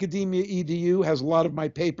things. Academia EDU has a lot of my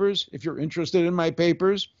papers, if you're interested in my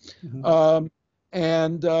papers. Mm-hmm.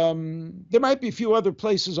 And there might be a few other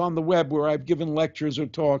places on the web where I've given lectures or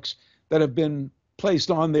talks that have been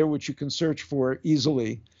placed on there, which you can search for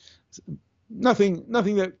easily. Nothing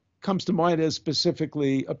that comes to mind as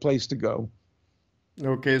specifically a place to go.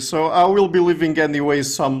 Okay, so I will be leaving anyway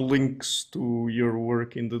some links to your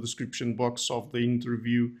work in the description box of the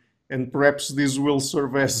interview, and perhaps this will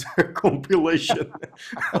serve as a compilation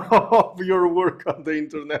of your work on the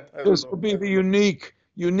internet. I don't This will know. be the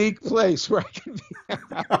unique place where I can be.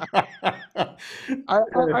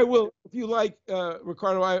 I will, if you like,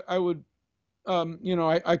 Ricardo. I would,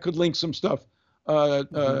 I could link some stuff, uh,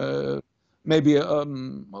 Mhm. uh, maybe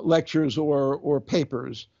lectures or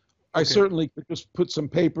papers. I Okay. certainly could just put some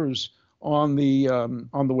papers on the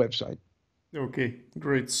website. Okay,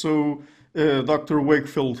 great. So, Dr.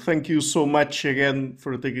 Wakefield, thank you so much again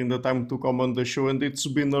for taking the time to come on the show, and it's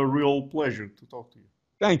been a real pleasure to talk to you.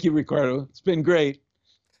 Thank you, Ricardo. It's been great.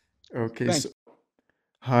 Okay, Thank so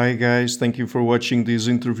hi guys, thank you for watching this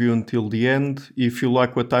interview until the end. If you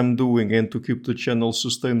like what I'm doing and to keep the channel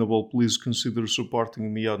sustainable, please consider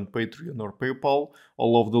supporting me on Patreon or PayPal.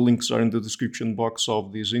 All of the links are in the description box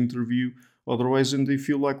of this interview. Otherwise, and if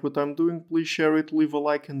you like what I'm doing, please share it, leave a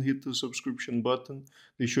like, and hit the subscription button.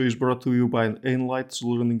 This show is brought to you by Enlights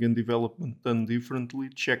Learning and Development Done Differently.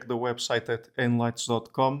 Check the website at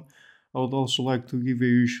enlights.com. I would also like to give a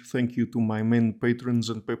huge thank you to my main patrons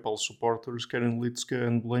and PayPal supporters, Karen Litska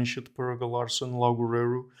and Blanchett Perga Larson, Lau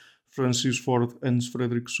Guerrero, Francis Ford, Hans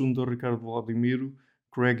Frederick Sunder, Ricardo Vladimiro,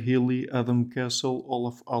 Craig Healy, Adam Castle,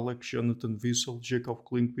 Olaf Alex, Jonathan Wiesel, Jacob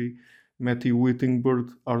Klinkby, Matthew Whittingbird,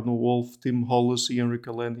 Arno Wolf, Tim Hollis, Ian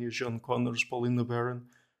Ricalania, John Connors, Paulina Barron,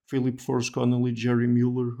 Philip Force Connolly, Jerry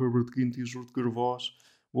Mueller, Herbert Gintis, Rutger Voss,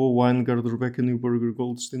 Wo Weingard, Rebecca Newberger,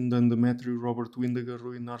 Goldstein, Dan Demetrio, Robert Windager,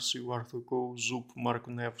 Rui Narcio, Arthur Coe, Zup, Marco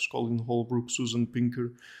Neves, Colin Holbrook, Susan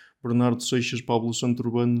Pinker, Bernardo Seixas, Pablo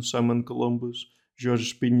Santurbano, Simon Columbus, Jorge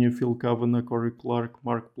Espinha, Phil Kavanagh, Corey Clark,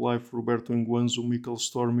 Mark Blythe, Roberto Enguanzo, Michael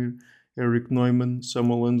Stormir, Eric Neumann,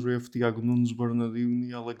 Samuel Andreev, Tiago Nunes,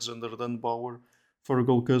 Bernardini, Alexander Dunbauer,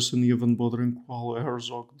 Fergal Cusson, Ivan Bodren, Paul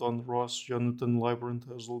Herzog, Don Ross, Jonathan Librant,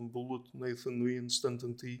 Haslem Bullet, Nathan Nguyen,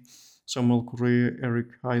 Stanton T, Samuel Correa, Eric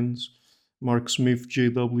Hines, Mark Smith,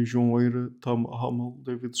 J.W. João Eira, Tom Hummel,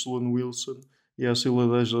 David Sloan Wilson, Yacila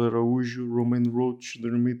Dez Araújo, Romain Roach,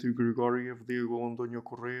 Dmitry Grigoriev, Diego Antonio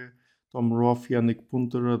Correa, Tom Roth, Yannick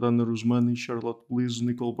Punter, Adana Rusmani, Charlotte Bliss,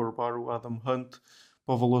 Nicole Barbaro, Adam Hunt,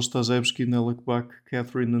 Pavel Ostazewski, Nelek Bach,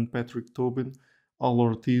 Catherine and Patrick Tobin, Al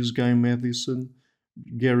Ortiz, Guy Madison,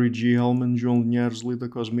 Gary G. Hellman, João Linhares, Lida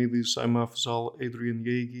Cosmides, Saima Afzal, Adrian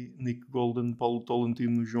Yagi, Nick Golden, Paulo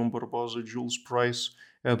Tolentino, João Barbosa, Jules Price,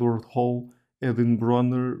 Edward Hall, Edin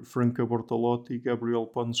Bronner, Franca Bortolotti, Gabriel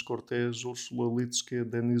Pons Cortez, Ursula Litzke,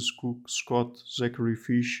 Dennis Cook, Scott, Zachary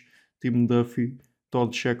Fish, Tim Duffy,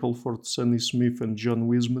 Todd Shackelford, Sonny Smith, and John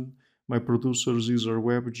Wiseman. My producers Cesar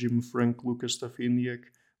Webb, Jim Frank, Lucas Stafiniak,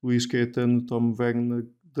 Luís Caetano, Tom Wagner,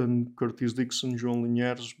 Dan Curtis Dixon, João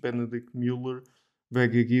Linhares, Benedict Mueller,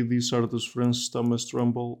 Vega Guidi, Sardus Francis, Thomas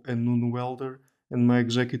Trumbull, and Nuno Welder, and my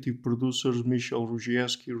executive producers Michel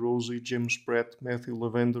Rugieski, Rosie, James Pratt, Matthew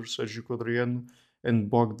Lavender, Sergio Quadriano, and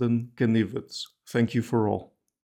Bogdan Kanivets. Thank you for all.